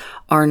stages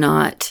are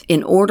not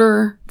in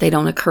order, they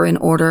don't occur in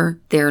order,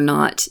 they're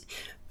not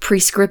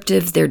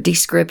prescriptive, they're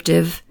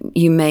descriptive.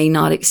 You may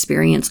not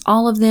experience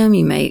all of them.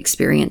 You may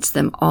experience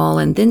them all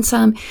and then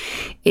some.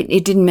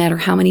 It didn't matter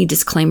how many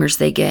disclaimers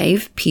they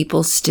gave.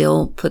 People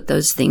still put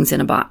those things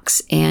in a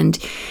box. And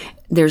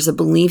there's a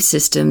belief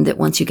system that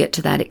once you get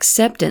to that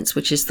acceptance,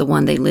 which is the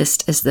one they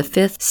list as the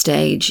 5th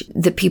stage,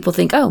 that people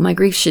think, oh, my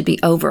grief should be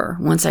over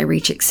once I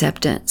reach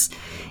acceptance.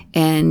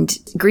 And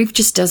grief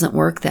just doesn't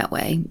work that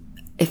way.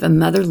 If a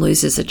mother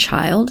loses a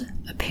child,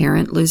 a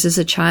parent loses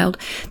a child,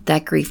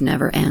 that grief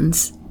never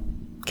ends.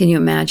 Can you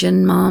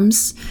imagine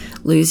moms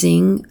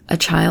losing a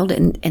child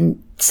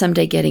and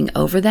someday getting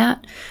over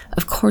that?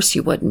 Of course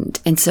you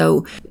wouldn't. And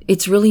so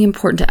it's really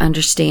important to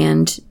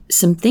understand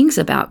some things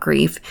about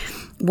grief.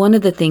 One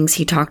of the things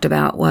he talked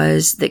about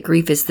was that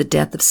grief is the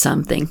death of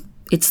something.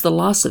 It's the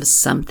loss of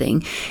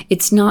something.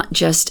 It's not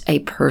just a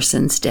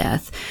person's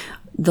death.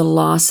 The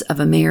loss of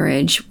a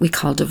marriage we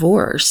call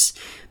divorce,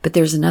 but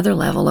there's another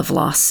level of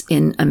loss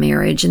in a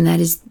marriage, and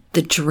that is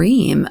the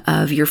dream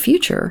of your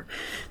future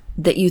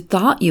that you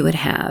thought you would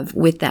have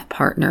with that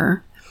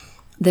partner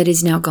that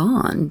is now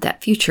gone.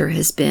 That future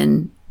has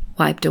been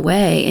wiped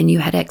away, and you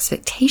had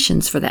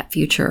expectations for that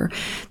future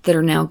that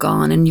are now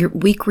gone. And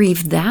we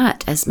grieve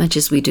that as much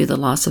as we do the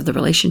loss of the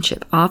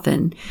relationship.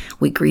 Often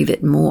we grieve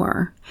it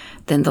more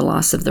than the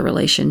loss of the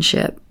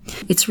relationship.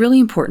 It's really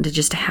important to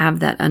just have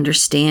that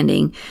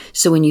understanding.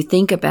 So when you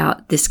think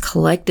about this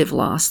collective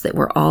loss that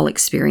we're all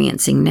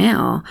experiencing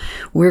now,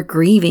 we're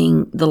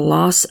grieving the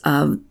loss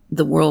of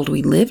the world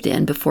we lived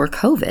in before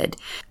COVID.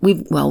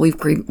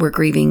 We're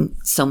grieving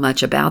so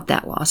much about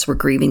that loss. We're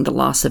grieving the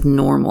loss of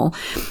normal.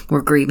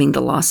 We're grieving the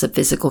loss of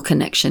physical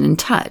connection and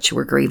touch.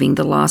 We're grieving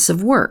the loss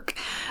of work,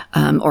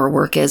 or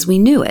work as we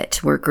knew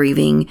it. We're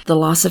grieving the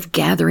loss of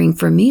gathering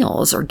for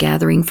meals or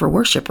gathering for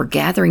worship or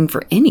gathering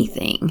for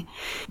anything.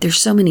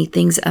 There's so many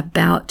things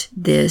about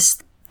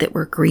this that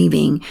we're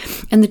grieving.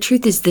 And the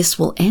truth is this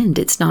will end.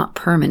 It's not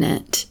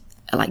permanent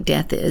like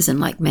death is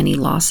and like many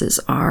losses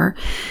are.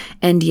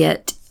 And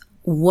yet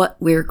what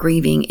we're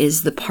grieving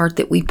is the part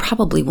that we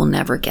probably will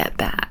never get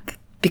back,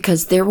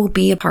 because there will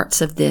be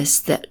parts of this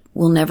that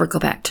will never go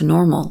back to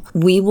normal.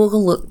 We will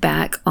look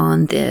back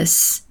on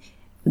this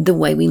the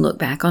way we look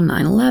back on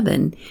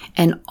 9/11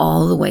 and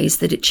all the ways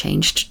that it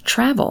changed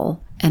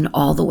travel and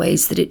all the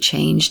ways that it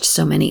changed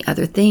so many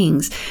other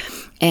things.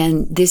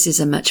 And this is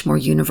a much more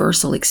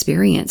universal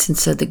experience. And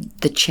so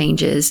the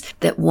changes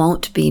that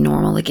won't be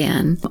normal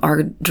again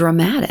are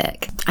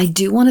dramatic. I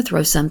do want to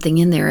throw something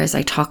in there as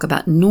I talk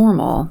about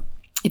normal.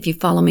 If you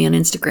follow me on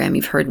Instagram,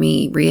 you've heard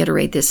me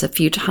reiterate this a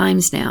few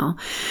times now.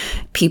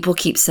 People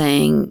keep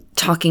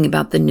talking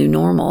about the new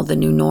normal, the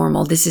new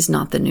normal. This is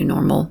not the new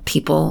normal,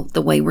 people,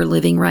 the way we're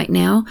living right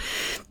now.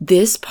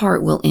 This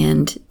part will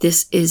end.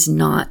 This is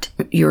not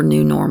your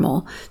new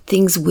normal.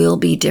 Things will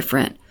be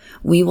different.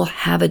 We will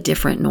have a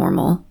different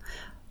normal.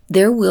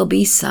 There will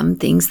be some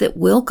things that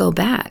will go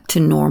back to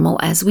normal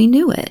as we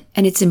knew it.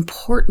 And it's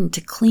important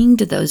to cling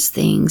to those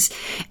things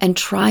and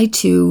try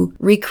to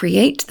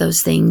recreate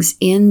those things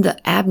in the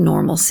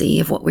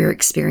abnormalcy of what we're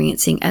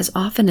experiencing as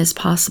often as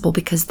possible,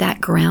 because that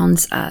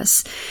grounds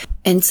us.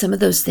 And some of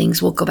those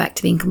things will go back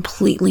to being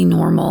completely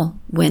normal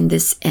when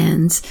this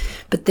ends.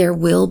 But there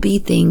will be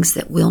things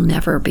that will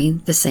never be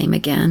the same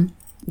again.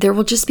 There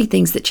will just be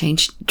things that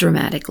change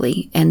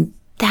dramatically. And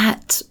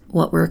that's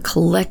what we're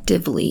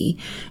collectively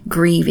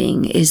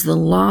grieving, is the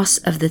loss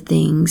of the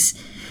things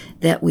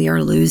that we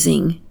are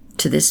losing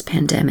to this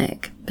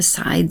pandemic,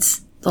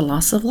 besides the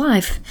loss of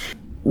life.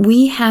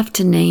 We have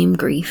to name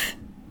grief,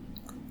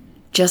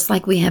 just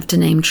like we have to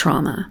name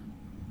trauma,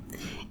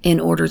 in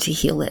order to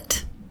heal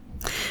it.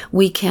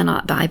 We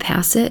cannot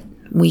bypass it.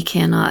 We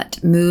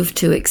cannot move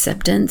to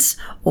acceptance,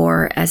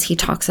 or as he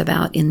talks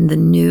about in the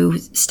new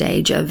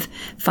stage of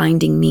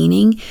finding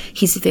meaning,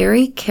 he's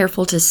very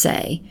careful to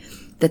say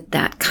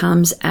that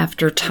comes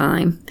after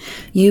time.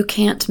 You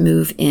can't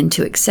move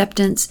into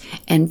acceptance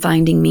and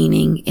finding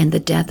meaning in the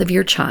death of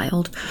your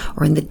child,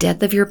 or in the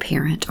death of your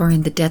parent, or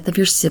in the death of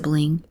your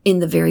sibling in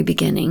the very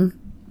beginning.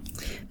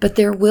 But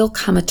there will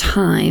come a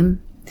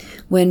time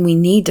when we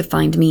need to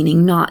find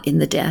meaning not in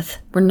the death.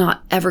 We're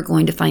not ever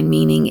going to find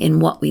meaning in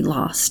what we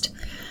lost,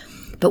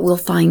 but we'll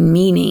find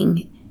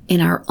meaning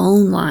in our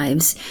own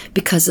lives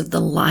because of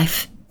the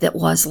life that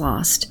was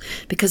lost,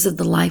 because of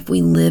the life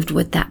we lived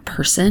with that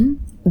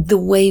person. The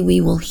way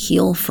we will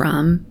heal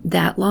from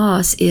that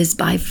loss is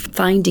by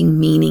finding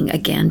meaning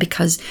again,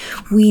 because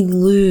we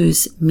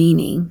lose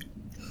meaning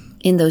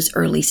in those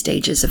early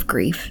stages of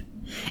grief,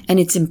 and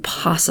it's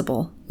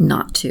impossible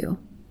not to.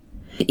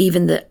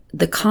 Even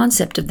the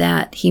concept of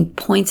that, he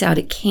points out,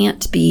 it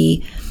can't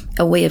be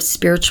a way of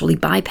spiritually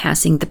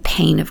bypassing the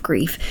pain of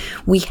grief.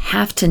 We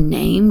have to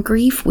name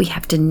grief. We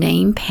have to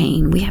name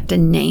pain. We have to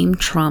name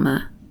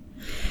trauma,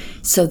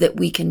 so that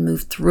we can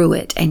move through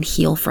it and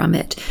heal from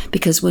it.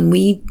 Because when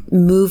we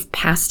move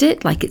past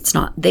it, like it's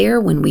not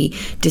there, when we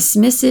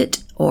dismiss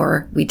it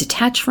or we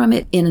detach from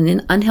it in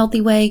an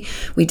unhealthy way,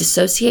 we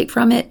dissociate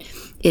from it,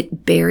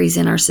 it buries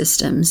in our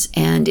systems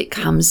and it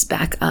comes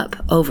back up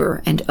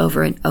over and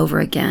over and over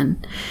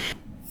again.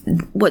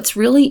 What's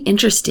really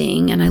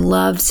interesting, and I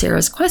love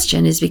Sarah's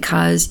question, is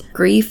because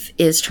grief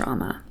is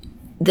trauma.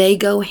 They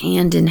go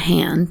hand in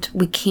hand.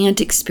 We can't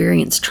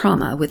experience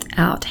trauma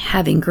without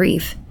having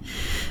grief,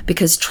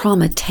 because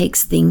trauma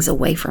takes things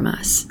away from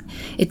us.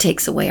 It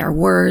takes away our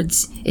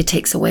words. It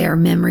takes away our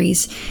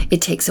memories. It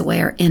takes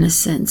away our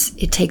innocence.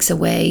 It takes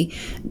away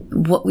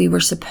what we were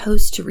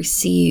supposed to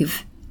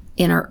receive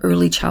in our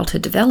early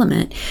childhood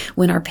development,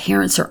 when our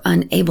parents are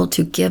unable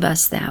to give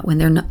us that, when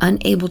they're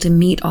unable to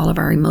meet all of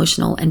our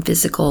emotional and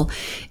physical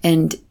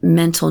and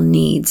mental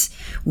needs,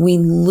 we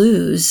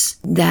lose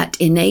that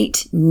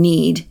innate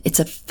need. It's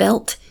a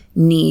felt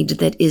need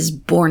that is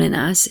born in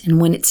us. And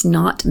when it's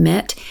not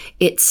met,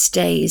 it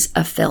stays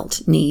a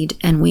felt need.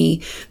 And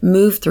we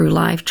move through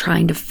life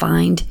trying to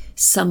find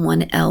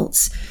someone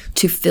else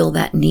to fill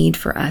that need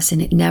for us.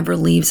 And it never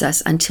leaves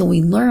us until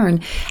we learn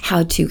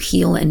how to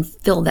heal and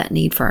fill that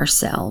need for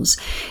ourselves.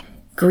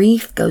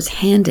 Grief goes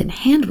hand in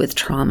hand with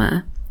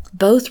trauma.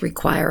 Both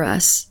require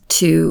us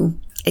to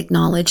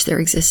acknowledge their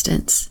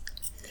existence,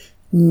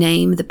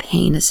 name the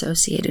pain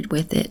associated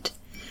with it,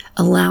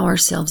 allow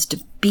ourselves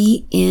to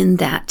be in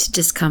that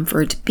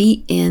discomfort,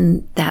 be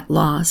in that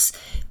loss,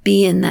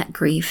 be in that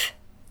grief,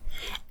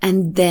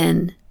 and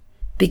then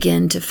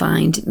begin to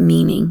find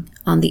meaning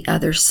on the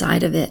other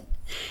side of it.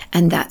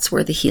 And that's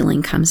where the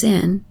healing comes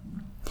in.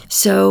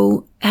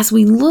 So as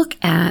we look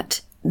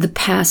at the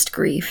past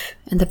grief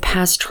and the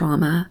past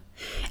trauma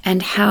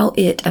and how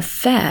it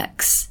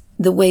affects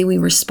the way we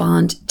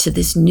respond to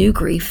this new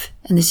grief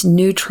and this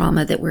new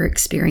trauma that we're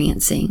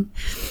experiencing,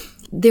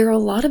 there are a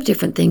lot of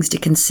different things to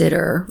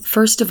consider.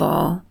 First of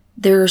all,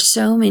 there are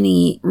so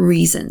many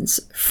reasons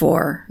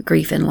for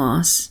grief and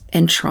loss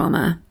and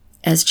trauma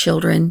as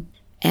children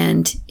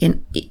and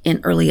in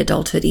early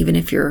adulthood, even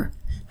if your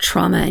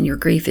trauma and your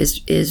grief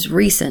is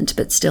recent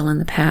but still in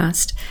the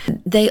past.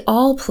 They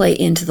all play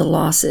into the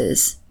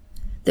losses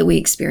that we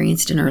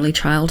experienced in early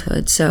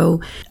childhood.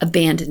 So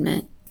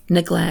abandonment,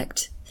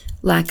 neglect,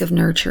 lack of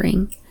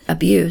nurturing,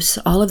 abuse,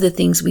 all of the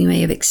things we may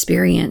have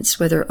experienced,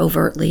 whether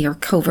overtly or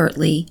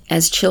covertly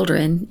as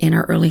children in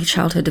our early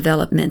childhood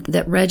development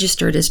that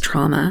registered as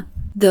trauma,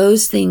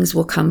 those things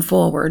will come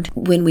forward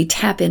when we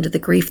tap into the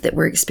grief that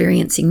we're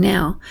experiencing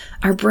now.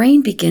 Our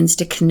brain begins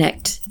to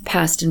connect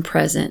past and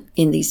present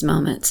in these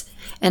moments.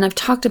 And I've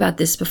talked about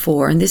this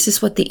before, and this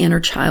is what the inner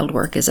child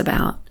work is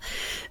about.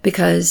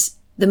 Because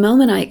the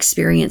moment I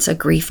experience a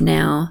grief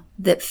now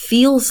that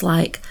feels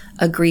like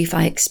a grief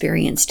I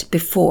experienced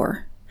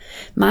before,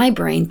 my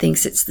brain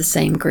thinks it's the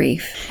same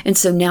grief. And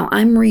so now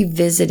I'm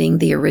revisiting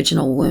the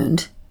original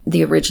wound,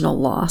 the original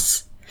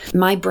loss.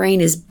 My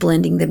brain is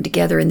blending them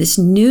together, and this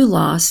new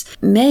loss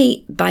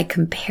may, by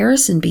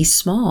comparison, be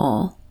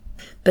small,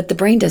 but the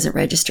brain doesn't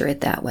register it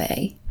that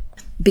way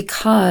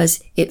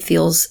because it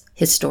feels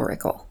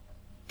historical.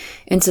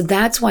 And so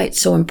that's why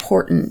it's so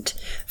important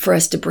for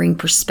us to bring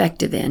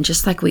perspective in,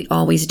 just like we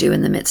always do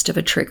in the midst of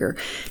a trigger.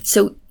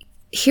 So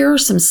here are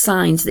some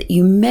signs that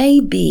you may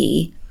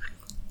be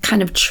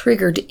kind of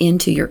triggered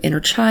into your inner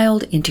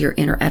child, into your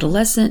inner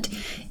adolescent,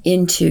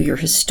 into your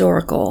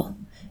historical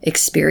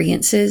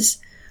experiences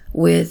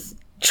with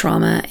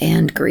trauma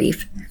and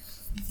grief.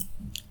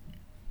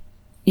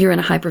 You're in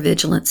a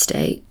hypervigilant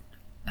state,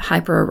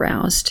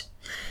 hyper-aroused.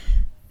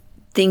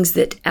 Things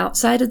that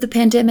outside of the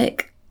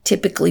pandemic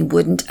typically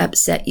wouldn't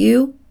upset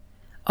you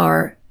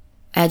are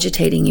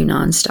agitating you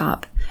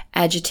nonstop.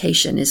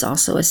 Agitation is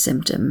also a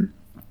symptom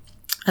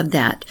of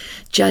that.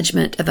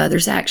 Judgment of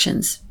others'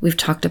 actions. We've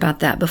talked about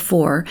that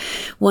before.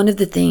 One of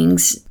the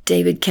things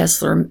David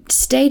Kessler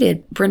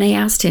stated, Brene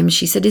asked him,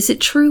 she said, is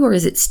it true or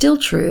is it still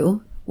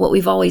true, what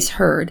we've always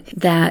heard,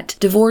 that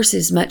divorce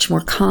is much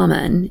more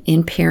common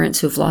in parents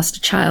who have lost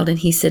a child? And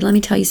he said, let me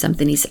tell you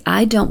something. He said,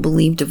 I don't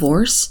believe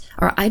divorce,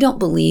 or I don't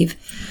believe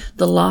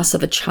the loss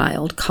of a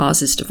child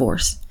causes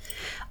divorce.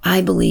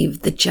 I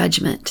believe the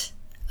judgment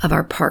of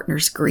our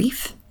partner's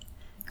grief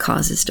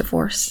causes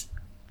divorce.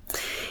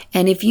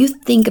 And if you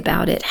think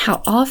about it,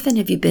 how often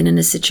have you been in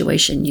a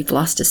situation, you've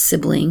lost a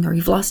sibling or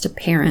you've lost a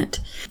parent,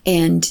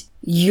 and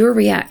your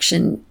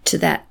reaction to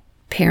that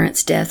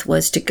parent's death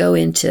was to go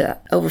into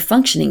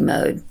overfunctioning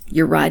mode?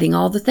 You're writing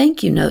all the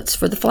thank you notes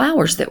for the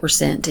flowers that were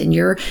sent, and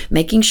you're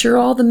making sure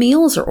all the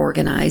meals are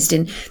organized.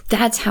 And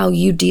that's how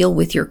you deal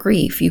with your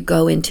grief. You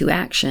go into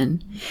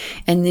action.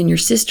 And then your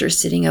sister's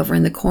sitting over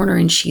in the corner,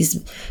 and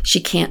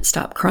she can't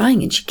stop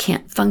crying and she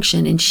can't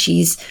function. And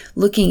she's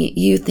looking at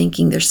you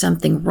thinking there's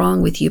something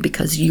wrong with you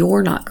because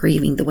you're not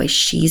grieving the way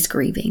she's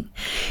grieving.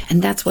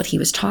 And that's what he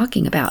was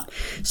talking about.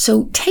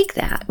 So take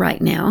that right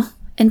now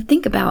and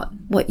think about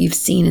what you've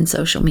seen in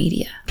social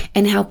media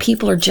and how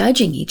people are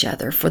judging each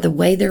other for the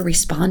way they're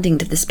responding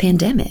to this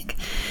pandemic.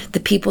 The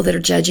people that are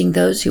judging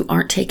those who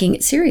aren't taking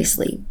it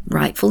seriously,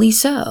 rightfully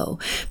so.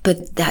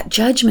 But that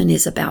judgment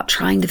is about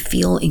trying to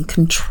feel in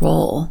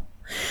control.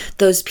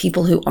 Those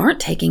people who aren't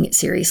taking it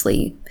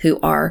seriously, who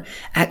are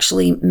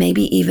actually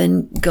maybe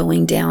even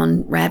going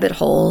down rabbit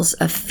holes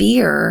of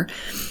fear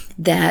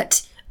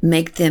that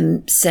make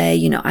them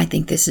say, I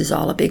think this is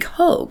all a big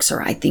hoax,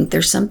 or I think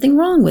there's something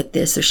wrong with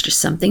this. There's just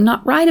something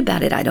not right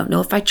about it. I don't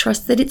know if I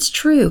trust that it's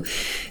true.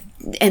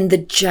 And the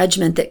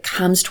judgment that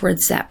comes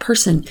towards that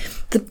person,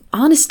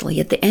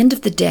 honestly, at the end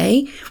of the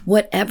day,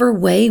 whatever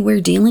way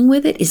we're dealing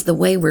with it is the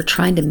way we're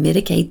trying to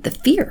mitigate the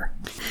fear.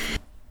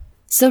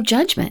 So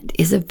judgment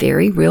is a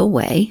very real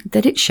way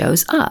that it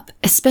shows up,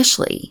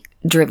 especially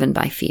driven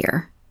by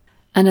fear.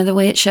 Another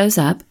way it shows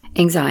up,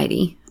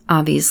 anxiety.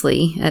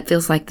 obviously, it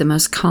feels like the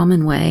most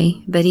common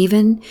way, but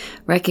even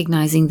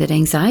recognizing that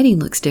anxiety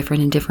looks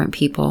different in different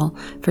people.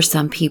 For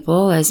some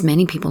people, as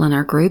many people in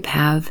our group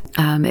have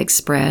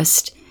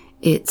expressed,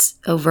 it's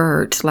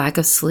overt lack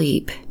of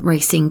sleep,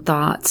 racing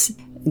thoughts,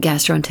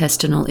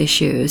 gastrointestinal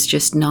issues,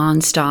 just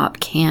nonstop,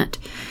 can't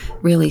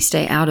really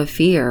stay out of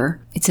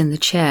fear. It's in the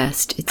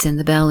chest, it's in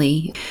the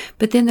belly.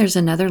 But then there's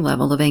another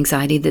level of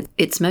anxiety that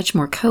it's much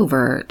more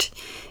covert.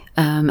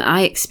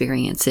 I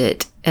experience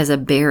it as a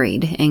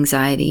buried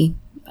anxiety.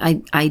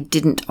 I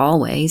didn't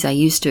always. I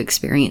used to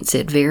experience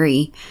it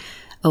very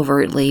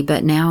overtly,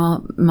 but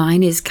now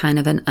mine is kind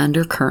of an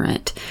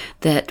undercurrent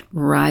that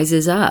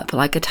rises up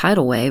like a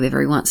tidal wave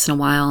every once in a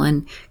while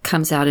and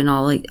comes out in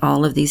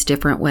all of these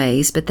different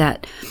ways. But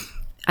that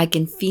I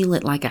can feel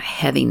it like a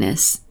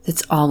heaviness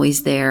that's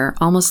always there,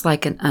 almost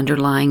like an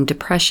underlying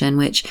depression,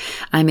 which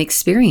I'm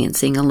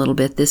experiencing a little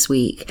bit this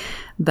week.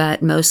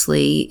 But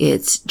mostly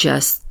it's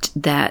just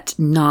that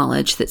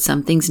knowledge that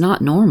something's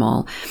not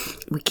normal.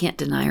 We can't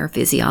deny our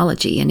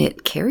physiology, and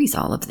it carries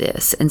all of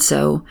this. And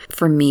so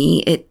for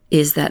me, it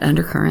is that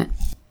undercurrent.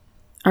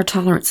 Our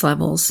tolerance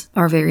levels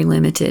are very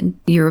limited.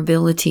 Your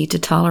ability to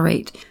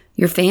tolerate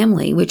your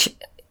family,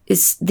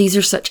 these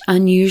are such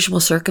unusual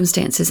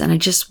circumstances, and I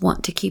just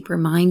want to keep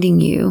reminding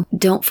you,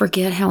 don't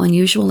forget how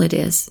unusual it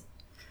is.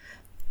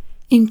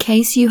 In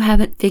case you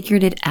haven't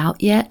figured it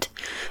out yet,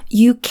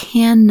 you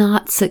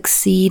cannot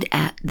succeed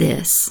at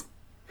this.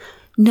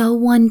 No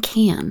one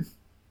can.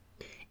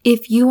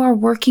 If you are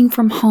working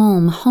from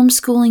home,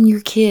 homeschooling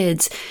your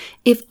kids,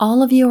 if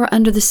all of you are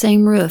under the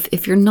same roof,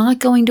 if you're not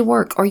going to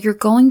work or you're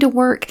going to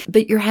work,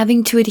 but you're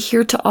having to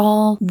adhere to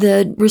all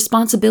the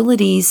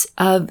responsibilities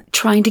of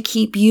trying to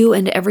keep you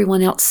and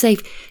everyone else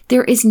safe,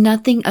 there is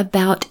nothing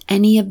about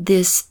any of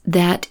this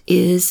that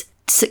is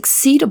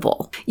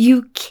succeedable.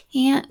 You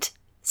can't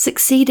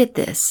succeed at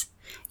this.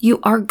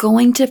 You are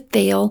going to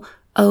fail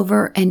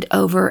over and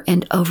over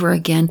and over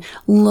again.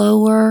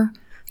 Lower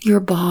your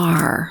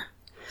bar.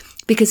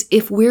 Because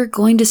if we're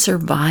going to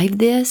survive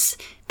this,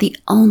 the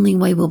only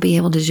way we'll be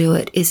able to do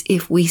it is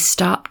if we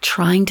stop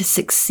trying to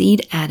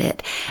succeed at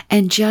it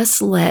and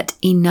just let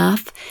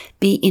enough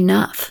be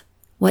enough.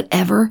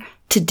 Whatever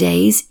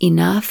today's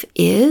enough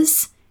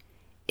is,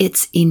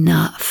 it's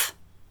enough.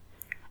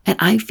 And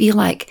I feel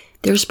like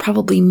there's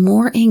probably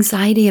more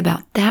anxiety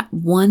about that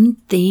one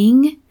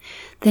thing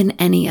than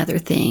any other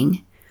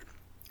thing.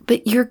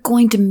 But you're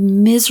going to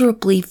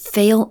miserably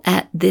fail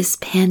at this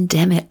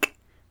pandemic.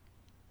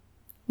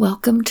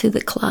 Welcome to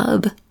the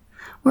club.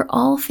 We're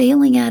all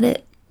failing at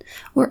it.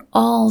 We're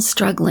all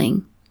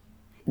struggling.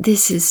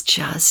 This is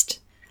just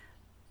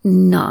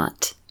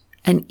not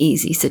an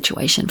easy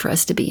situation for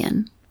us to be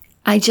in.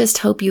 I just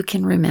hope you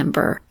can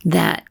remember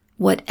that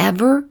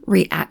whatever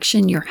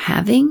reaction you're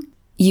having,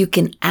 you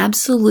can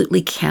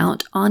absolutely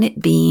count on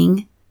it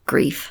being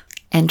grief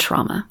and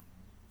trauma.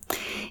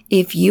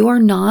 If you are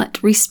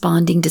not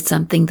responding to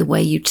something the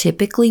way you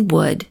typically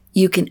would,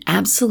 you can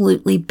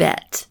absolutely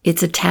bet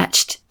it's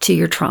attached to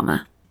your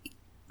trauma.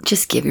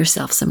 Just give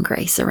yourself some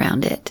grace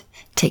around it.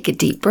 Take a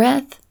deep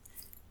breath,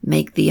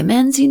 make the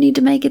amends you need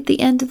to make at the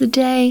end of the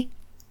day,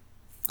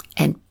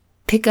 and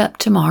pick up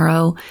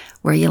tomorrow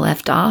where you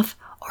left off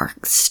or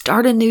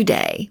start a new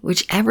day,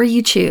 whichever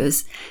you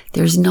choose.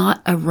 There's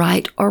not a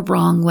right or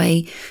wrong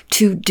way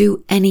to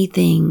do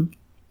anything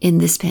in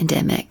this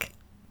pandemic.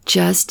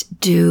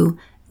 Just do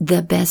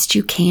the best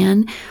you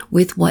can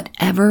with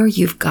whatever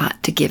you've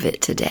got to give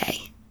it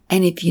today.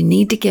 And if you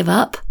need to give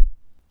up,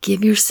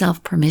 give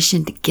yourself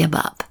permission to give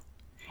up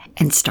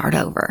and start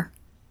over.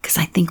 Because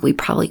I think we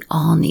probably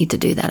all need to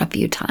do that a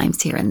few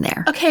times here and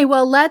there. Okay,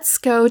 well, let's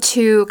go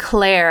to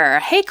Claire.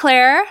 Hey,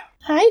 Claire.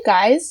 Hi,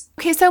 guys.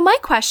 Okay, so my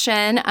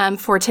question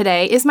for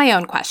today is my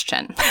own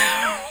question.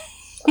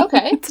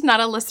 Okay. It's not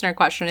a listener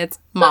question. It's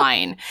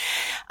mine.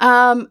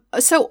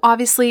 So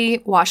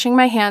obviously washing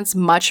my hands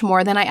much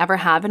more than I ever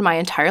have in my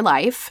entire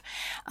life,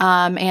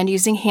 and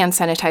using hand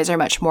sanitizer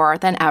much more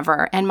than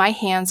ever. And my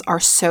hands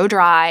are so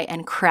dry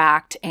and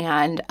cracked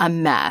and a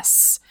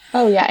mess.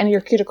 Oh, yeah. And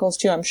your cuticles,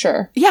 too, I'm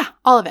sure. Yeah,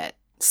 all of it.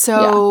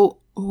 So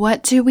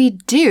what do we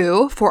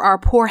do for our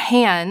poor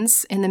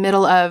hands in the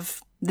middle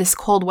of this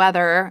cold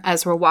weather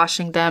as we're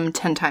washing them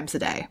 10 times a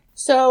day?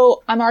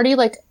 So I'm already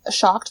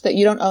shocked that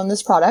you don't own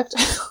this product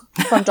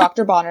from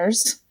Dr.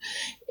 Bronner's.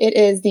 It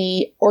is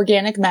the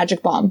Organic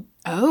Magic Balm.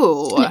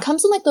 Oh. And it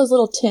comes in those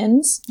little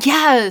tins.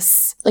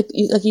 Yes. Like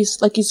you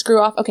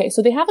screw off. Okay,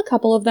 so they have a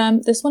couple of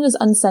them. This one is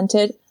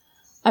unscented.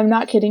 I'm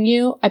not kidding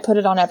you. I put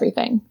it on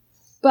everything.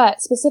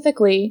 But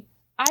specifically,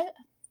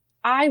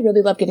 I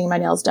really love getting my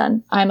nails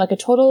done. I'm a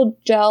total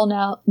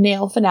gel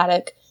nail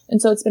fanatic.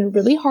 And so it's been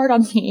really hard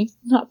on me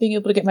not being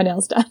able to get my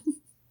nails done.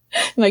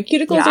 My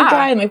cuticles are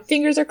dry and my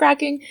fingers are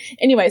cracking.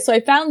 Anyway, so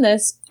I found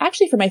this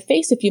actually for my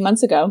face a few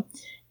months ago,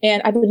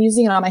 and I've been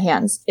using it on my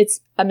hands. It's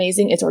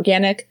amazing. It's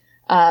organic.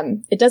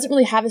 It doesn't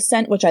really have a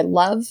scent, which I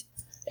love.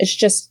 It's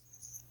just,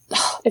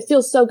 it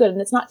feels so good. And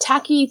it's not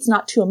tacky. It's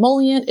not too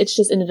emollient.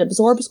 And it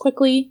absorbs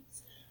quickly.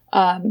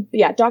 But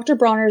yeah, Dr.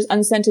 Bronner's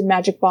Unscented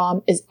Magic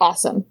Balm is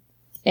awesome.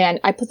 And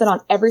I put that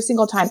on every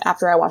single time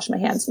after I wash my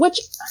hands, which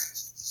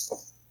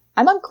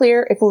I'm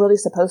unclear if we're really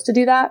supposed to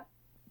do that.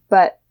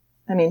 But,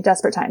 I mean,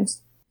 desperate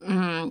times.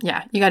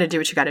 Yeah, you got to do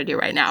what you got to do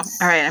right now.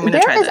 All right, I'm going to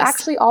try this. There is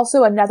actually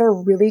also another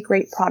really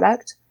great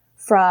product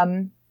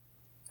from,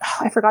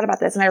 I forgot about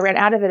this and I ran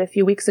out of it a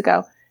few weeks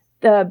ago.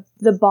 The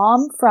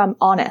balm from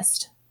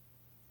Honest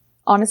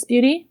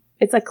Beauty.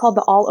 It's like called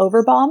the All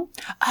Over Balm.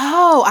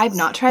 Oh, I've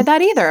not tried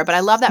that either, but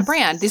I love that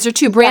brand. These are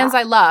two brands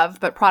I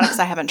love, but products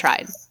I haven't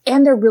tried.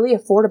 And they're really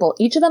affordable.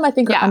 Each of them, I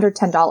think, are under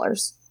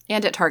 $10.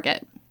 And at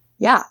Target.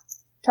 Yeah.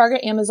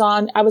 Target,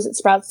 Amazon. I was at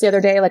Sprouts the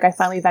other day. Like, I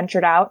finally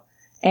ventured out.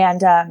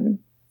 And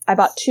I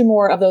bought 2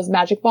 more of those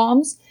magic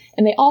bombs.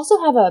 And they also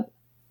have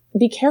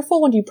be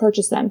careful when you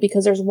purchase them,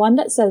 because there's one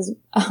that says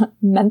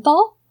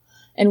menthol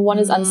and one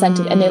is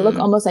unscented. And they look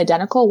almost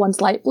identical. One's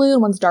light blue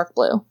and one's dark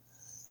blue.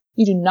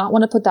 You do not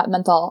want to put that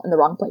menthol in the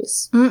wrong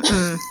place.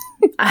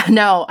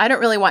 No, I don't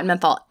really want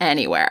menthol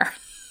anywhere.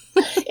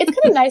 It's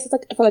kind of nice. It's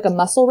like for like a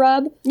muscle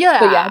rub. Yeah.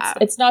 But yeah,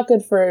 it's not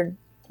good for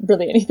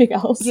really anything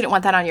else. You don't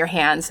want that on your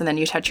hands and then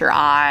you touch your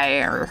eye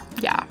or,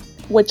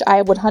 Which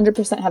I would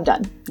 100% have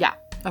done. Yeah,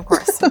 of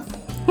course.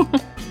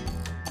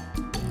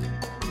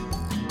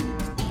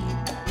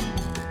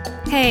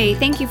 Hey,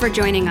 thank you for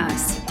joining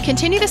us.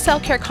 Continue the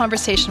self-care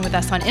conversation with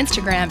us on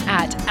Instagram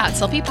at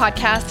Selfie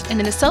Podcast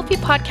and in the Selfie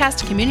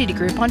Podcast community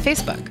group on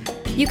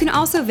Facebook. You can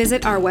also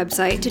visit our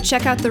website to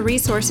check out the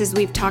resources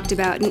we've talked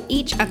about in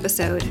each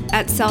episode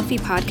at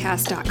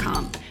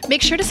selfiepodcast.com.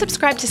 Make sure to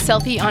subscribe to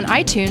Selfie on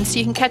iTunes so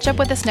you can catch up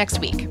with us next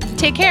week.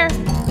 Take care.